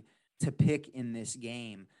going to pick in this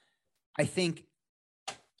game. I think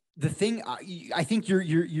the thing I think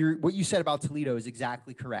you're what you said about Toledo is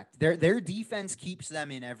exactly correct. Their defense keeps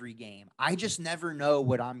them in every game. I just never know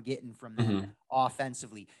what I'm getting from them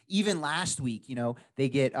offensively. Even last week, you know, they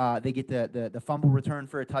get the fumble return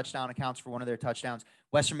for a touchdown, accounts for one of their touchdowns.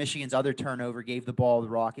 Western Michigan's other turnover gave the ball to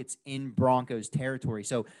the Rockets in Broncos territory.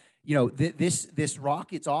 So, you know, this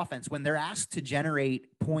Rockets offense, when they're asked to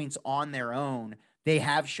generate points on their own, they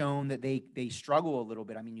have shown that they struggle a little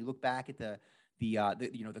bit. I mean, you look back at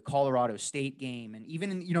the Colorado State game, and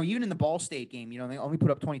even in the Ball State game, you know, they only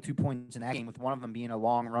put up 22 points in that game, with one of them being a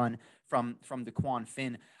long run from DeQuan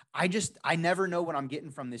Finn. I never know what I'm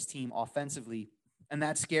getting from this team offensively, and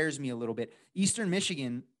that scares me a little bit. Eastern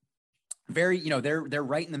Michigan, they're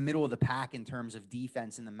right in the middle of the pack in terms of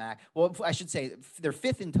defense in the MAC. Well, I should say they're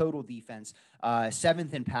 5th in total defense,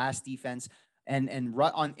 7th in pass defense. And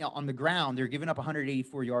on the ground, they're giving up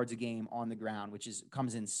 184 yards a game on the ground, which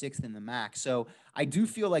comes in 6th in the MAC. So I do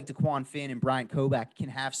feel like DeQuan Finn and Bryant Koback can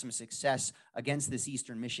have some success against this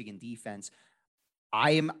Eastern Michigan defense.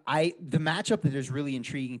 The matchup that is really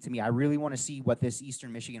intriguing to me. I really want to see what this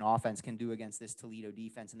Eastern Michigan offense can do against this Toledo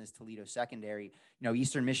defense and this Toledo secondary. You know,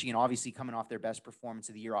 Eastern Michigan obviously coming off their best performance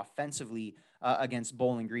of the year offensively against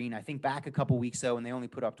Bowling Green. I think back a couple weeks though, and they only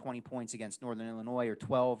put up 20 points against Northern Illinois, or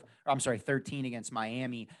 13 against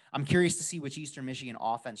Miami. I'm curious to see which Eastern Michigan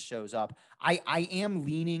offense shows up. I am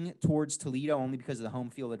leaning towards Toledo only because of the home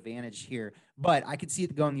field advantage here, but I could see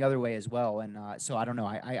it going the other way as well. And so I don't know.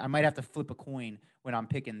 I might have to flip a coin when I'm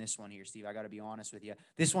picking this one here, Steve. I got to be honest with you.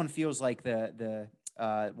 This one feels like the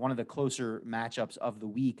one of the closer matchups of the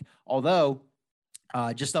week. Although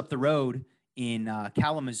just up the road in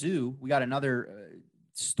Kalamazoo, we got another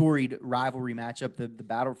storied rivalry matchup, the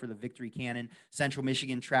battle for the victory cannon. Central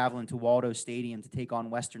Michigan traveling to Waldo Stadium to take on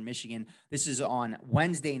Western Michigan. This is on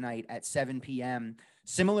Wednesday night at 7 p.m.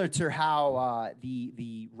 Similar to how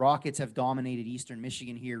the Rockets have dominated Eastern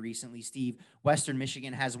Michigan here recently, Steve, Western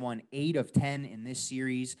Michigan has won 8 of 10 in this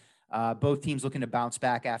series. Both teams looking to bounce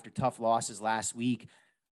back after tough losses last week.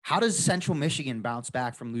 How does Central Michigan bounce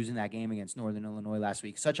back from losing that game against Northern Illinois last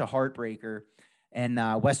week? Such a heartbreaker. And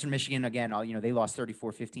Western Michigan, again, they lost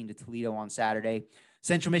 34-15 to Toledo on Saturday.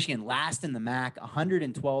 Central Michigan last in the MAC,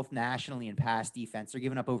 112th nationally in pass defense. They're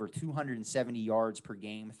giving up over 270 yards per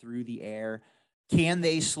game through the air. Can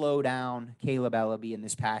they slow down Caleb Ellaby in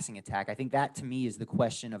this passing attack? I think that, to me, is the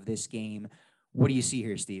question of this game. What do you see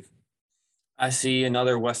here, Steve? I see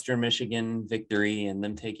another Western Michigan victory and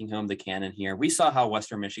them taking home the cannon here. We saw how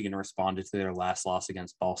Western Michigan responded to their last loss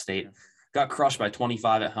against Ball State. Got crushed by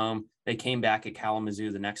 25 at home. They came back at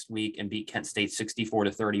Kalamazoo the next week and beat Kent State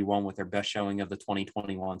 64-31 with their best showing of the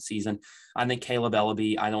 2021 season. I think Caleb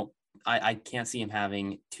Ellaby, I can't see him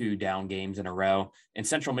having 2 down games in a row. And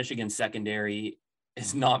Central Michigan's secondary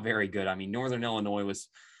is not very good. I mean, Northern Illinois was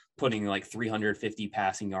putting like 350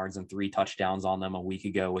 passing yards and 3 touchdowns on them a week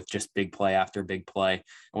ago with just big play after big play.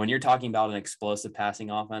 And when you're talking about an explosive passing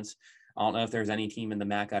offense, I don't know if there's any team in the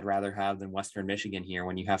MAC I'd rather have than Western Michigan here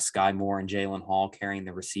when you have Sky Moore and Jalen Hall carrying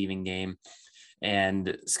the receiving game.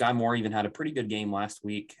 And Sky Moore even had a pretty good game last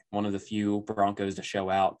week, one of the few Broncos to show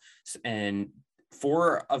out. And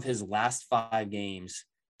 4 of his last 5 games,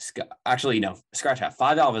 scratch that.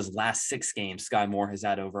 5 out of his last 6 games, Sky Moore has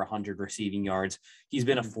had over 100 receiving yards. He's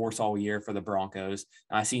been a force all year for the Broncos.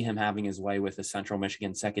 I see him having his way with the Central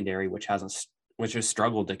Michigan secondary, which has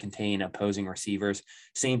struggled to contain opposing receivers.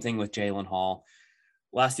 Same thing with Jalen Hall.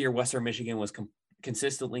 Last year, Western Michigan was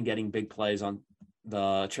consistently getting big plays on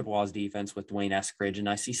the Chippewas defense with Dwayne Eskridge, and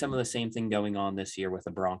I see some of the same thing going on this year with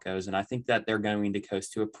the Broncos, and I think that they're going to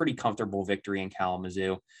coast to a pretty comfortable victory in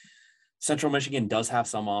Kalamazoo. Central Michigan does have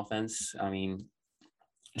some offense. I mean,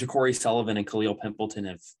 Ja'Cory Sullivan and Khalil Pimpleton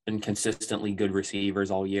have been consistently good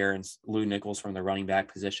receivers all year, and Lou Nichols from the running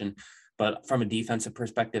back position. But from a defensive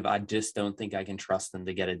perspective, I just don't think I can trust them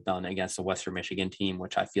to get it done against a Western Michigan team,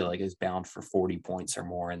 which I feel like is bound for 40 points or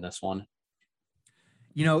more in this one.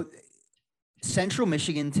 Central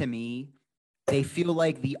Michigan, to me, they feel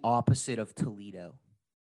like the opposite of Toledo.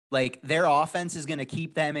 Like, their offense is going to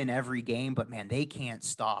keep them in every game, but, man, they can't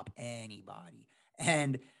stop anybody.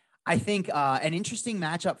 And I think an interesting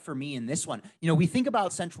matchup for me in this one, we think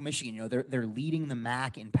about Central Michigan, they're leading the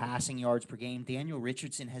MAC in passing yards per game. Daniel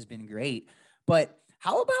Richardson has been great, but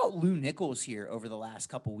how about Lou Nichols here over the last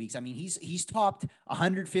couple of weeks? I mean, he's topped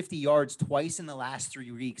 150 yards twice in the last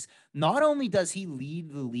 3 weeks. Not only does he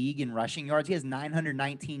lead the league in rushing yards, he has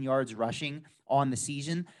 919 yards rushing on the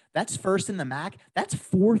season. That's first in the MAC. That's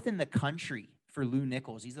 4th in the country for Lou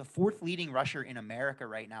Nichols. He's the 4th leading rusher in America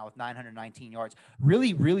right now with 919 yards.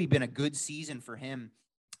 Really, really been a good season for him.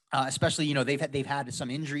 Especially, they've had some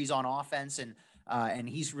injuries on offense, and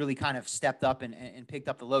he's really kind of stepped up and picked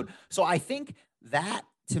up the load. So I think that,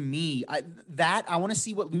 to me, I want to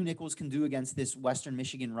see what Lou Nichols can do against this Western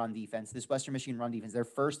Michigan run defense. This Western Michigan run defense, they're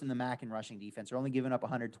first in the MAC in rushing defense. They're only giving up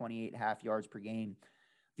 128.5 yards per game.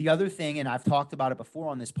 The other thing, and I've talked about it before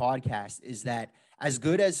on this podcast, is that as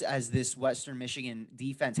good as this Western Michigan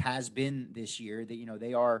defense has been this year,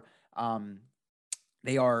 that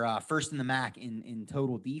they are first in the MAC in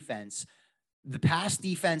total defense. The pass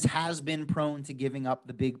defense has been prone to giving up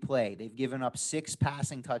the big play. They've given up 6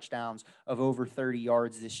 passing touchdowns of over 30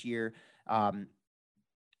 yards this year.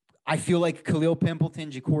 I feel like Khalil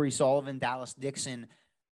Pimpleton, Ja'Cory Sullivan, Dallas Dixon,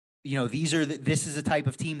 this is a type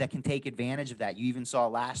of team that can take advantage of that. You even saw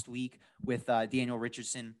last week with Daniel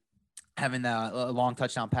Richardson having a long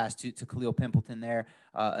touchdown pass to Khalil Pimpleton there,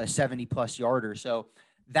 a 70-plus yarder. So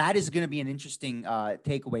that is going to be an interesting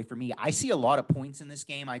takeaway for me. I see a lot of points in this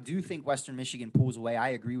game. I do think Western Michigan pulls away. I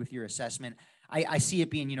agree with your assessment. I see it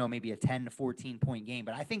being, maybe a 10 to 14-point game,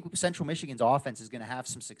 but I think Central Michigan's offense is going to have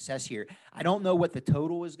some success here. I don't know what the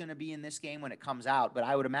total is going to be in this game when it comes out, but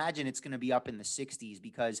I would imagine it's going to be up in the 60s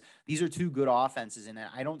because these are 2 good offenses, and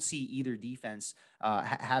I don't see either defense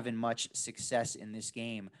having much success in this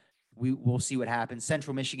game. We'll see what happens.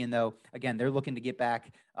 Central Michigan, though, again, they're looking to get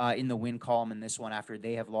back in the win column in this one after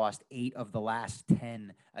they have lost 8 of the last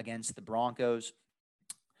 10 against the Broncos.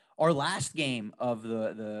 Our last game of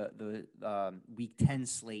the Week 10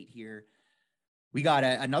 slate here, we got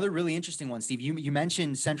another really interesting one, Steve. You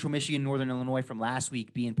mentioned Central Michigan, Northern Illinois from last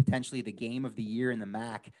week being potentially the game of the year in the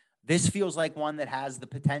MAC. This feels like one that has the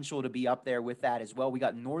potential to be up there with that as well. We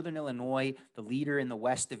got Northern Illinois, the leader in the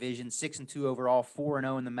West Division, 6-2 overall,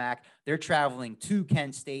 4-0 in the MAC. They're traveling to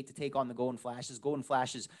Kent State to take on the Golden Flashes. Golden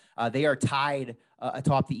Flashes, they are tied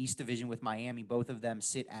atop the East Division with Miami. Both of them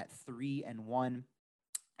sit at 3-1.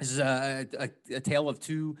 This is a tale of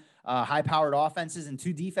two high-powered offenses and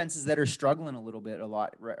two defenses that are struggling a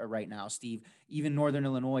lot right now, Steve. Even Northern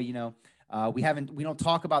Illinois, we don't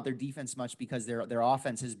talk about their defense much because their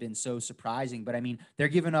offense has been so surprising. But I mean, they're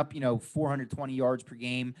giving up 420 yards per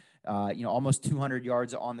game, almost 200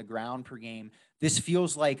 yards on the ground per game. This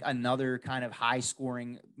feels like another kind of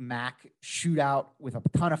high-scoring MAC shootout with a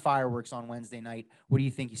ton of fireworks on Wednesday night. What do you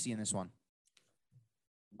think you see in this one?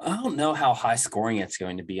 I don't know how high scoring it's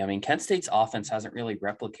going to be. I mean, Kent State's offense hasn't really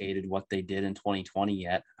replicated what they did in 2020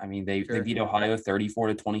 yet. I mean, they beat Ohio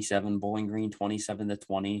 34-27, Bowling Green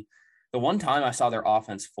 27-20. The one time I saw their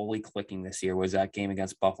offense fully clicking this year was that game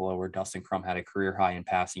against Buffalo where Dustin Crum had a career high in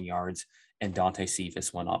passing yards and Dante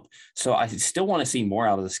Cephas went up. So I still want to see more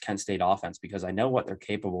out of this Kent State offense because I know what they're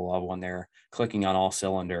capable of when they're clicking on all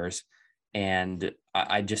cylinders. And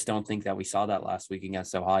I just don't think that we saw that last week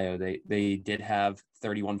against Ohio. They did have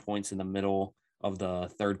 31 points in the middle of the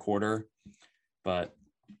third quarter, but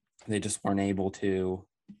they just weren't able to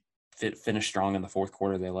finish strong in the fourth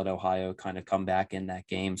quarter. They let Ohio kind of come back in that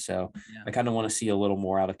game. So yeah. I kind of want to see a little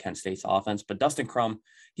more out of Kent State's offense. But Dustin Crum,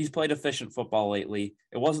 he's played efficient football lately.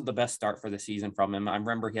 It wasn't the best start for the season from him. I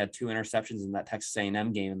remember he had 2 interceptions in that Texas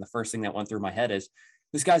A&M game, and the first thing that went through my head is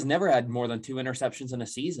this guy's never had more than 2 interceptions in a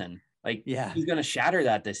season. He's going to shatter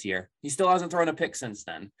that this year. He still hasn't thrown a pick since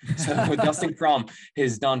then. So Dustin Crum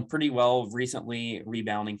has done pretty well recently,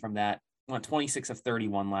 rebounding from that. Went 26 of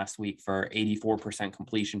 31 last week for 84%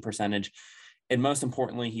 completion percentage. And most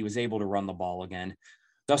importantly, he was able to run the ball again.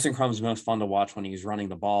 Dustin Crum's most fun to watch when he was running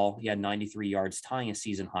the ball. He had 93 yards, tying a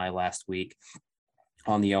season high last week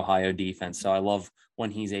on the Ohio defense. So I love when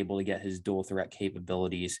he's able to get his dual threat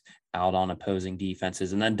capabilities out on opposing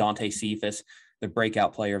defenses. And then Dante Cephas, the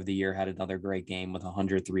breakout player of the year, had another great game with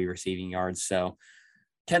 103 receiving yards. So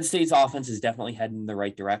Kent State's offense is definitely heading in the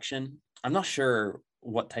right direction. I'm not sure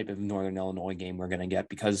what type of Northern Illinois game we're going to get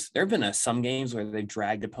because there have been some games where they've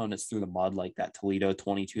dragged opponents through the mud, like that Toledo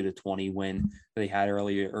 22-20 win they had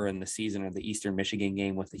earlier in the season, or the Eastern Michigan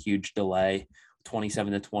game with a huge delay,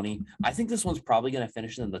 27-20. I think this one's probably going to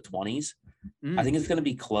finish in the 20s. I think it's going to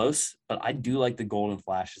be close, but I do like the Golden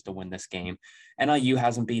Flashes to win this game. NIU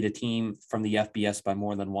hasn't beat a team from the FBS by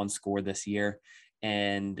more than 1 score this year,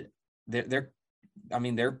 and they're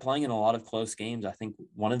playing in a lot of close games. I think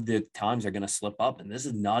one of the times they're going to slip up, and this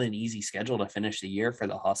is not an easy schedule to finish the year for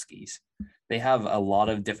the Huskies. They have a lot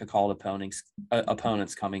of difficult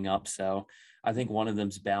opponents coming up, so I think one of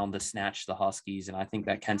them's bound to snatch the Huskies, and I think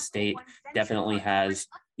that Kent State definitely has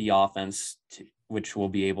the offense which will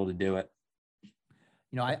be able to do it.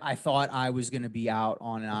 I thought I was going to be out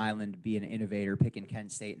on an island, be an innovator, picking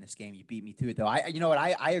Kent State in this game. You beat me to it, though.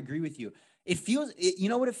 I agree with you. It feels, you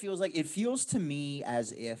know what it feels like? It feels to me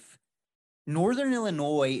as if Northern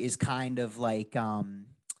Illinois is kind of like,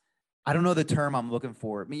 I don't know the term I'm looking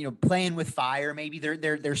for. Playing with fire. Maybe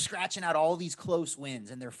they're scratching out all these close wins,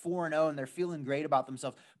 and they're 4-0, and they're feeling great about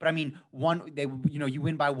themselves. But I mean, you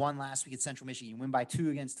win by 1 last week at Central Michigan. You win by 2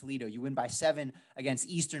 against Toledo. You win by 7 against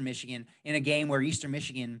Eastern Michigan in a game where Eastern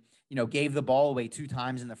Michigan, gave the ball away 2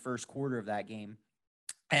 times in the first quarter of that game.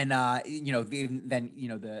 And, then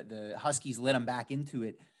the Huskies let them back into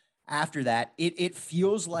it after that. It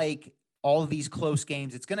feels like all of these close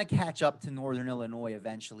games, it's going to catch up to Northern Illinois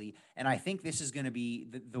eventually. And I think this is going to be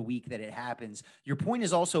the week that it happens. Your point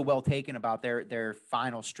is also well taken about their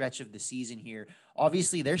final stretch of the season here.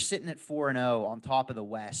 Obviously, they're sitting at 4-0 on top of the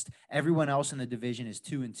West. Everyone else in the division is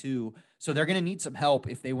 2-2. So they're going to need some help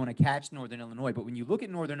if they want to catch Northern Illinois. But when you look at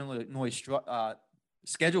Northern Illinois'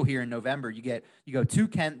 schedule here in November, you go to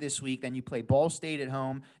Kent this week, then you play Ball State at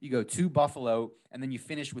home, you go to Buffalo, and then you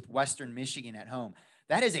finish with Western Michigan at home.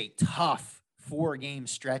 That is a tough 4-game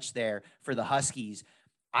stretch there for the Huskies.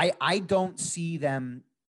 I don't see them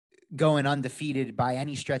going undefeated by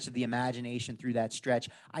any stretch of the imagination through that stretch.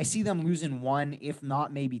 I see them losing 1, if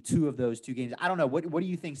not maybe 2 of those 2 games. I don't know. What do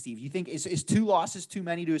you think, Steve? You think is 2 losses too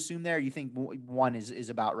many to assume there? Or you think 1 is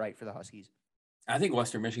about right for the Huskies? I think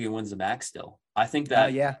Western Michigan wins the MAC still. I think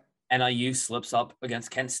that NIU slips up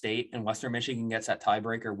against Kent State and Western Michigan gets that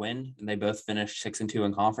tiebreaker win, and they both finish 6-2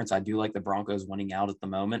 in conference. I do like the Broncos winning out at the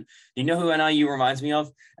moment. Do you know who NIU reminds me of?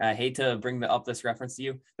 And I hate to bring up this reference to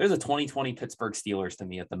you. There's a 2020 Pittsburgh Steelers to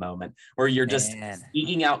me at the moment, where you're just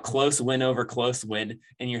eking out close win over close win,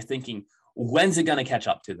 and you're thinking, when's it going to catch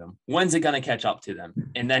up to them? When's it going to catch up to them?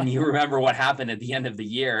 And then you remember what happened at the end of the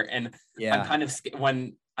year. And I'm kind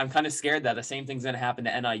of scared that the same thing's going to happen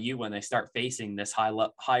to NIU when they start facing this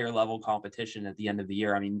higher level competition at the end of the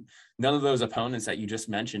year. I mean, none of those opponents that you just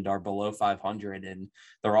mentioned are below 500, and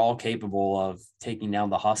they're all capable of taking down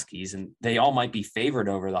the Huskies, and they all might be favored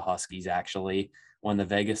over the Huskies actually when the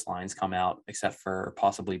Vegas lines come out, except for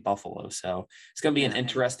possibly Buffalo. So it's going to be an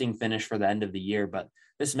interesting finish for the end of the year, but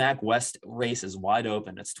this MAC West race is wide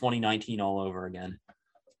open. It's 2019 all over again.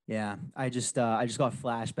 Yeah, I just got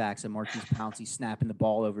flashbacks of Marquise Pouncey snapping the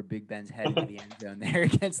ball over Big Ben's head into the end zone there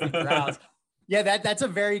against the Browns. Yeah, that's a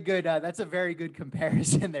very good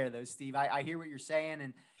comparison there, though, Steve. I hear what you're saying,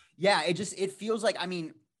 and yeah, it feels like, I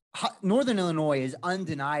mean, Northern Illinois is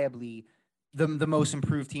undeniably the most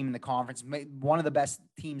improved team in the conference, one of the best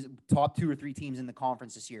teams, top 2 or 3 teams in the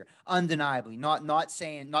conference this year, undeniably. Not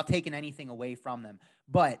taking anything away from them,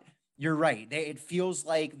 but you're right. It feels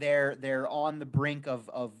like they're on the brink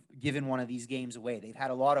of giving one of these games away. They've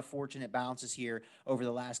had a lot of fortunate bounces here over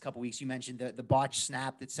the last couple of weeks. You mentioned the botched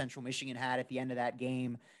snap that Central Michigan had at the end of that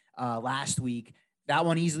game last week. That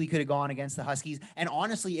one easily could have gone against the Huskies. And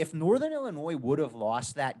honestly, if Northern Illinois would have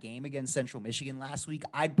lost that game against Central Michigan last week,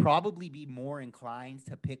 I'd probably be more inclined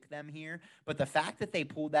to pick them here. But the fact that they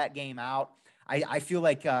pulled that game out, I feel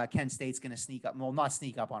like Kent State's going to sneak up. Well, not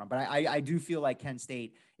sneak up on them, but I do feel like Kent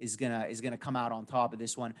State is gonna come out on top of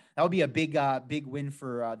this one. That would be a big win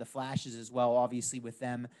for the Flashes as well. Obviously, with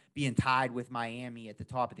them being tied with Miami at the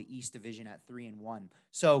top of the East Division at 3-1.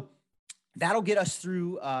 So that'll get us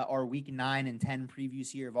through our week 9 and 10 previews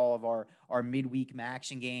here of all of our midweek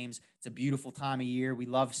action games. It's a beautiful time of year. We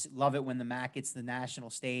love it when the MAC gets the national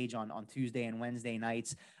stage on Tuesday and Wednesday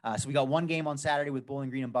nights. So we got one game on Saturday with Bowling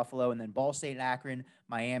Green and Buffalo, and then Ball State and Akron,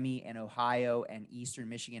 Miami and Ohio, and Eastern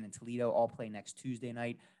Michigan and Toledo all play next Tuesday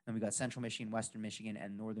night. Then we got Central Michigan, Western Michigan,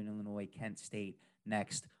 and Northern Illinois, Kent State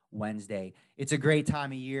next Wednesday. It's a great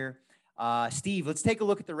time of year. Steve, let's take a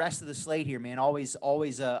look at the rest of the slate here, man. Always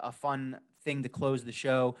a fun thing to close the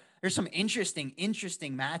show. There's some interesting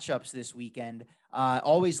matchups this weekend.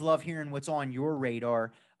 Always love hearing what's on your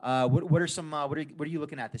radar. What are you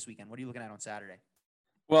looking at this weekend? What are you looking at on Saturday?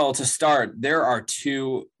 Well, to start, there are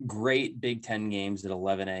 2 great Big Ten games at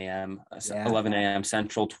 11 a.m. 11 a.m.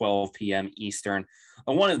 Central, 12 p.m. Eastern.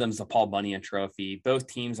 And one of them is the Paul Bunyan Trophy. Both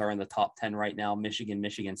teams are in the top 10 right now.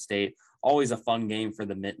 Michigan State. Always a fun game for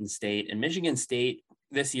the Mitten State. And Michigan State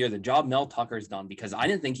this year, the job Mel Tucker's done, because I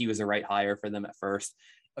didn't think he was the right hire for them at first.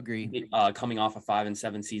 Agree. Coming off a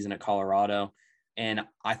 5-7 season at Colorado. And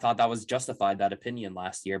I thought that was justified, that opinion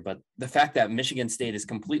last year. But the fact that Michigan State has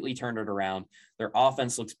completely turned it around, their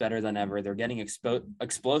offense looks better than ever. They're getting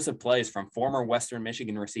explosive plays from former Western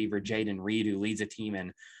Michigan receiver Jaden Reed, who leads a team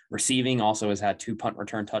in receiving, also has had 2 punt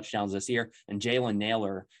return touchdowns this year, and Jalen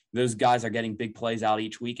Naylor. Those guys are getting big plays out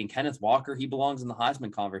each week. And Kenneth Walker, he belongs in the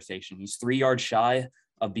Heisman conversation. He's 3 yards shy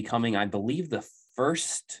of becoming, I believe, the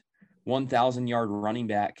first 1,000-yard running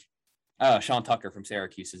back. Sean Tucker from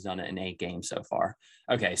Syracuse has done it in 8 games so far.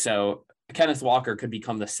 Okay, so Kenneth Walker could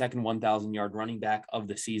become the second 1,000-yard running back of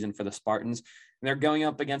the season for the Spartans. And they're going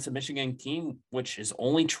up against a Michigan team which is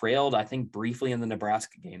only trailed, I think, briefly in the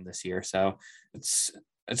Nebraska game this year. So it's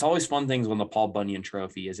always fun things when the Paul Bunyan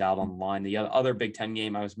Trophy is out on the line. The other Big Ten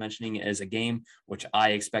game I was mentioning is a game which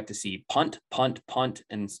I expect to see punt,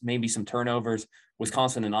 and maybe some turnovers.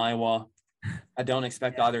 Wisconsin and Iowa. I don't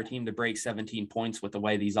expect either team to break 17 points with the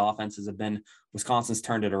way these offenses have been. Wisconsin's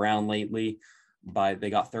turned it around lately. They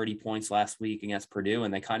got 30 points last week against Purdue,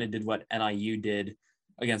 and they kind of did what NIU did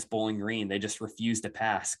against Bowling Green. They just refused to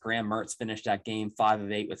pass. Graham Mertz finished that game 5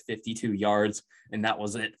 of 8 with 52 yards, and that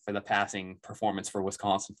was it for the passing performance for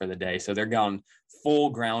Wisconsin for the day. So they're going full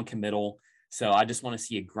ground committal. So I just want to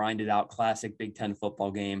see a grinded out classic Big Ten football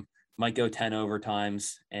game. Might go 10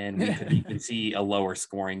 overtimes, and we could even see a lower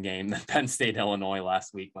scoring game than Penn State, Illinois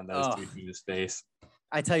last week when those 2 teams face.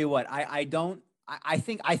 I tell you what, I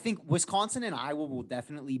think Wisconsin and Iowa will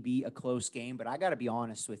definitely be a close game, but I got to be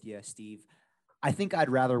honest with you, Steve. I think I'd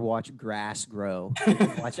rather watch grass grow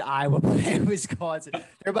than watch Iowa play Wisconsin.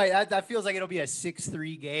 Everybody, that feels like it'll be a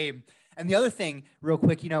 6-3 game. And the other thing, real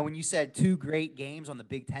quick, when you said 2 great games on the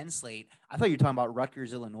Big Ten slate, I thought you were talking about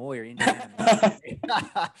Rutgers, Illinois, or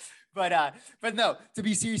Indiana. But no, to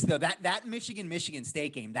be serious though, that Michigan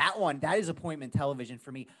State game, that is appointment television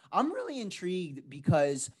for me. I'm really intrigued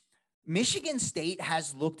because Michigan State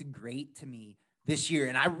has looked great to me this year.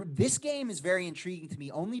 And this game is very intriguing to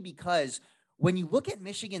me only because when you look at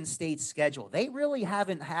Michigan State's schedule, they really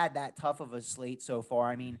haven't had that tough of a slate so far.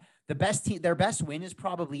 I mean, their best win is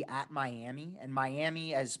probably at Miami, and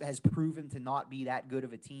Miami has proven to not be that good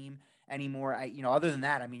of a team anymore. Other than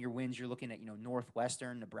that, I mean, your wins, you're looking at,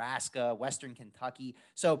 Northwestern, Nebraska, Western Kentucky.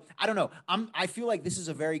 So I don't know. I feel like this is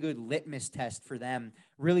a very good litmus test for them.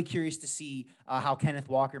 Really curious to see how Kenneth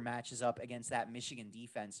Walker matches up against that Michigan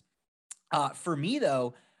defense. For me,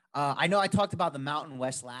 though, I know I talked about the Mountain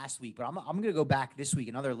West last week, but I'm going to go back this week.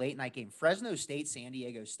 Another late night game, Fresno State, San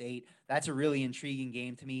Diego State. That's a really intriguing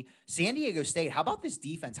game to me. San Diego State, how about this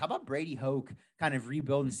defense? How about Brady Hoke kind of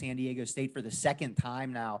rebuilding San Diego State for the second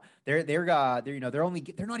time now? They're not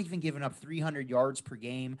even giving up 300 yards per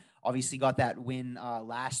game. Obviously got that win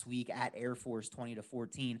last week at Air Force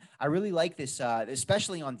 20-14. I really like this,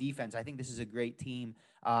 especially on defense. I think this is a great team.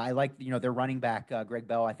 I like, their running back, Greg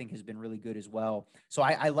Bell, I think has been really good as well. So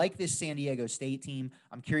I like this San Diego State team.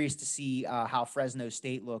 I'm curious to see how Fresno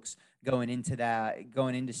State looks going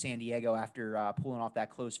into San Diego after pulling off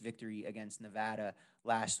that close victory against Nevada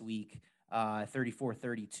last week,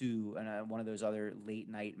 34-32, and one of those other late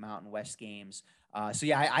night Mountain West games. So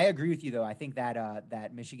yeah, I agree with you though. I think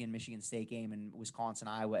that Michigan State game and Wisconsin,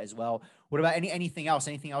 Iowa as well. What about anything else?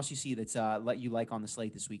 Anything else you see that's you like on the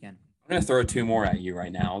slate this weekend? I'm going to throw two more at you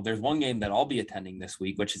right now. There's one game that I'll be attending this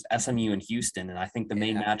week, which is SMU and Houston. And I think the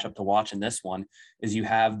main matchup to watch in this one is you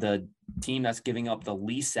have the team that's giving up the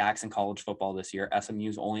least sacks in college football this year.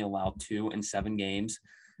 SMU's only allowed 2 in 7 games.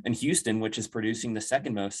 And Houston, which is producing the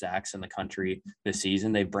second most sacks in the country this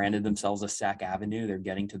season, they've branded themselves a sack avenue. They're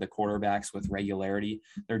getting to the quarterbacks with regularity.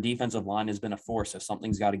 Their defensive line has been a force, so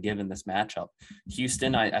something's got to give in this matchup.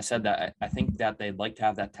 Houston, I said that I think that they'd like to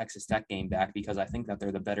have that Texas Tech game back because I think that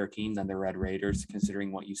they're the better team than the Red Raiders,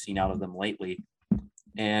 considering what you've seen out of them lately.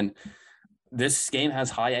 And this game has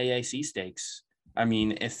high AAC stakes. I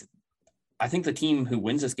mean, I think the team who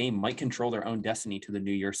wins this game might control their own destiny to the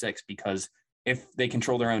New Year Six, because if they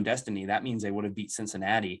control their own destiny, that means they would have beat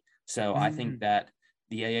Cincinnati. So I think that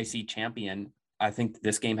the AAC champion, I think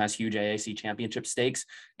this game has huge AAC championship stakes,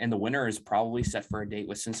 and the winner is probably set for a date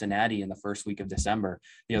with Cincinnati in the first week of December.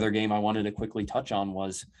 The other game I wanted to quickly touch on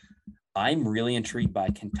was I'm really intrigued by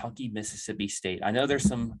Kentucky, Mississippi State. I know there's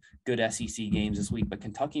some good SEC games this week, but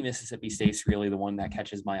Kentucky, Mississippi State's really the one that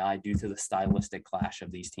catches my eye due to the stylistic clash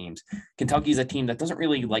of these teams. Kentucky's a team that doesn't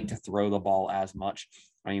really like to throw the ball as much.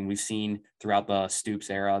 I mean, we've seen throughout the Stoops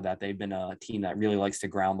era that they've been a team that really likes to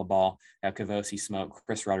ground the ball. You have Kavosi Smoke,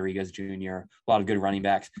 Chris Rodriguez Jr., a lot of good running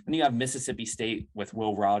backs. And you have Mississippi State with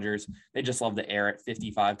Will Rogers. They just love to air it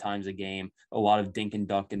 55 times a game, a lot of dink and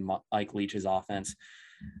dunk in Mike Leach's offense.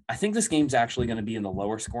 I think this game's actually going to be in the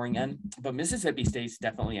lower scoring end, but Mississippi State's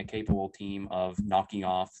definitely a capable team of knocking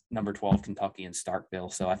off number 12 Kentucky and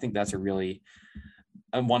Starkville. So I think that's a really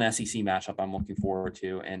one SEC matchup I'm looking forward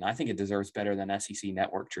to, and I think it deserves better than SEC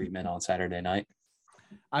network treatment on Saturday night.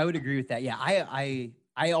 I would agree with that. Yeah,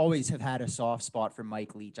 I always have had a soft spot for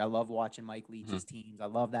Mike Leach. I love watching Mike Leach's teams. I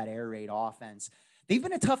love that air raid offense. They've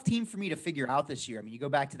been a tough team for me to figure out this year. I mean, you go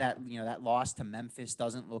back to that, that loss to Memphis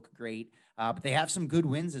doesn't look great, but they have some good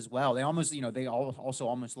wins as well. They almost, they also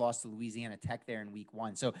almost lost to Louisiana Tech there in week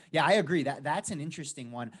 1. So yeah, I agree that's an interesting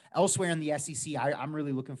one. Elsewhere in the SEC, I'm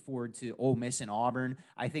really looking forward to Ole Miss and Auburn.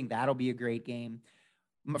 I think that'll be a great game.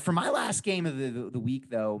 For my last game of the week,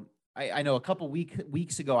 though, I know a couple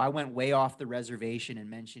weeks ago, I went way off the reservation and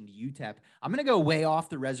mentioned UTEP. I'm going to go way off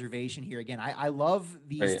the reservation here again. I love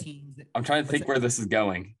these teams. I'm trying to think where this is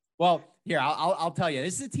going. Well, here, I'll tell you.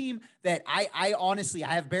 This is a team that I honestly,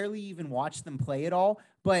 I have barely even watched them play at all.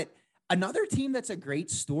 But another team that's a great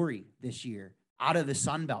story this year out of the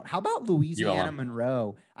Sun Belt. How about Louisiana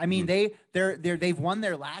Monroe? I mean, they've won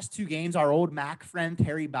their last 2 games. Our old MAC friend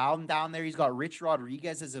Terry Bowden down there. He's got Rich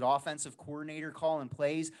Rodriguez as an offensive coordinator calling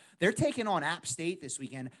plays. They're taking on App State this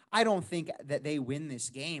weekend. I don't think that they win this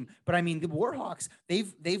game, but I mean the Warhawks.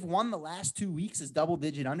 They've won the last 2 weeks as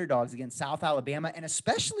double-digit underdogs against South Alabama, and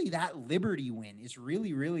especially that Liberty win is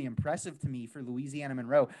really, really impressive to me for Louisiana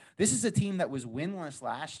Monroe. This is a team that was winless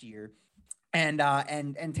last year. And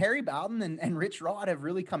Terry Bowden and Rich Rod have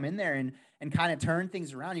really come in there and kind of turned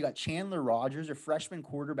things around. You got Chandler Rogers, a freshman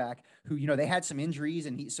quarterback who, they had some injuries,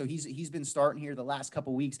 and he's been starting here the last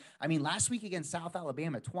couple weeks. I mean, last week against South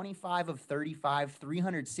Alabama, 25 of 35,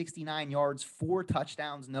 369 yards, 4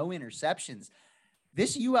 touchdowns, no interceptions.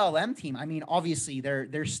 This ULM team, I mean, obviously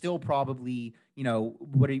they're still probably,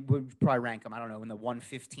 would probably rank them, I don't know, in the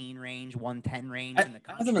 115 range, 110 range in the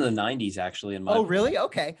country. I have them in the 90s, actually. Oh, really?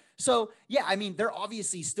 Okay. So, yeah, I mean, they're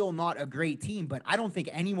obviously still not a great team, but I don't think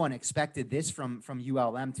anyone expected this from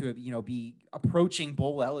ULM to, be approaching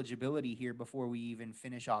bowl eligibility here before we even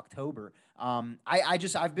finish October.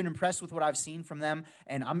 I've been impressed with what I've seen from them,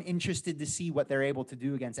 and I'm interested to see what they're able to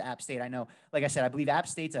do against App State. I know, like I said, I believe App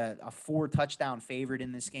State's a 4-touchdown favorite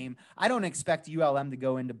in this game. I don't expect ULM to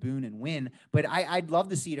go into Boone and win, but I'd love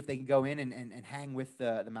to see it if they can go in and hang with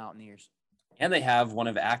the Mountaineers. And they have one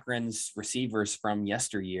of Akron's receivers from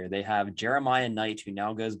yesteryear. They have Jeremiah Knight, who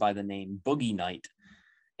now goes by the name Boogie Knight,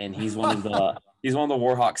 and he's one of the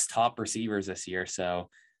Warhawks' top receivers this year. So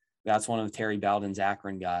that's one of Terry Bowden's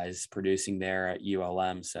Akron guys producing there at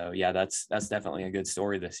ULM. So yeah, that's definitely a good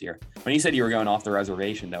story this year. When you said you were going off the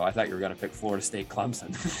reservation, though, I thought you were going to pick Florida State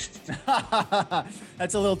Clemson.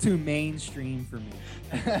 That's a little too mainstream for me.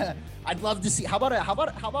 I'd love to see. How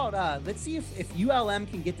about let's see if ULM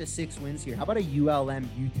can get to 6 wins here. How about a ULM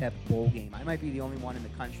UTEP bowl game? I might be the only one in the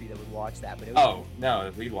country that would watch that. But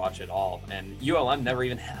no, we'd watch it all. And ULM never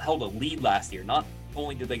even held a lead last year. Not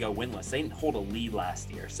only did they go winless, they didn't hold a lead last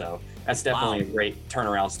year. So that's definitely a great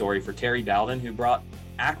turnaround story for Terry Bowden, who brought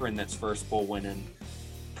Akron its first bowl win in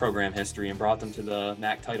program history and brought them to the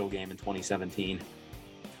MAC title game in 2017.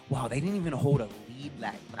 Wow, they didn't even hold a lead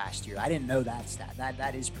last year. I didn't know that stat.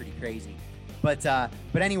 That is pretty crazy. But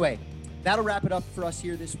anyway, that'll wrap it up for us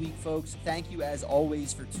here this week, folks. Thank you as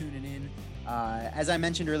always for tuning in. As I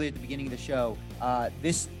mentioned earlier at the beginning of the show,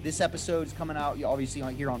 this episode is coming out obviously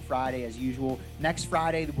here on Friday as usual. Next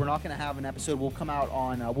Friday, we're not going to have an episode. We'll come out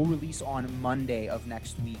we'll release on Monday of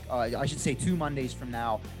next week. I should say 2 Mondays from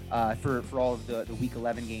now for all of the Week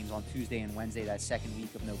 11 games on Tuesday and Wednesday, that second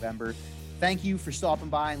week of November. Thank you for stopping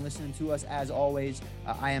by and listening to us as always.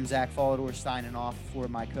 I am Zach Follador signing off for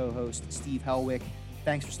my co-host Steve Helwick.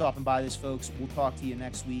 Thanks for stopping by folks. We'll talk to you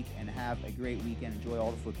next week and have a great weekend. Enjoy all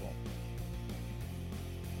the football.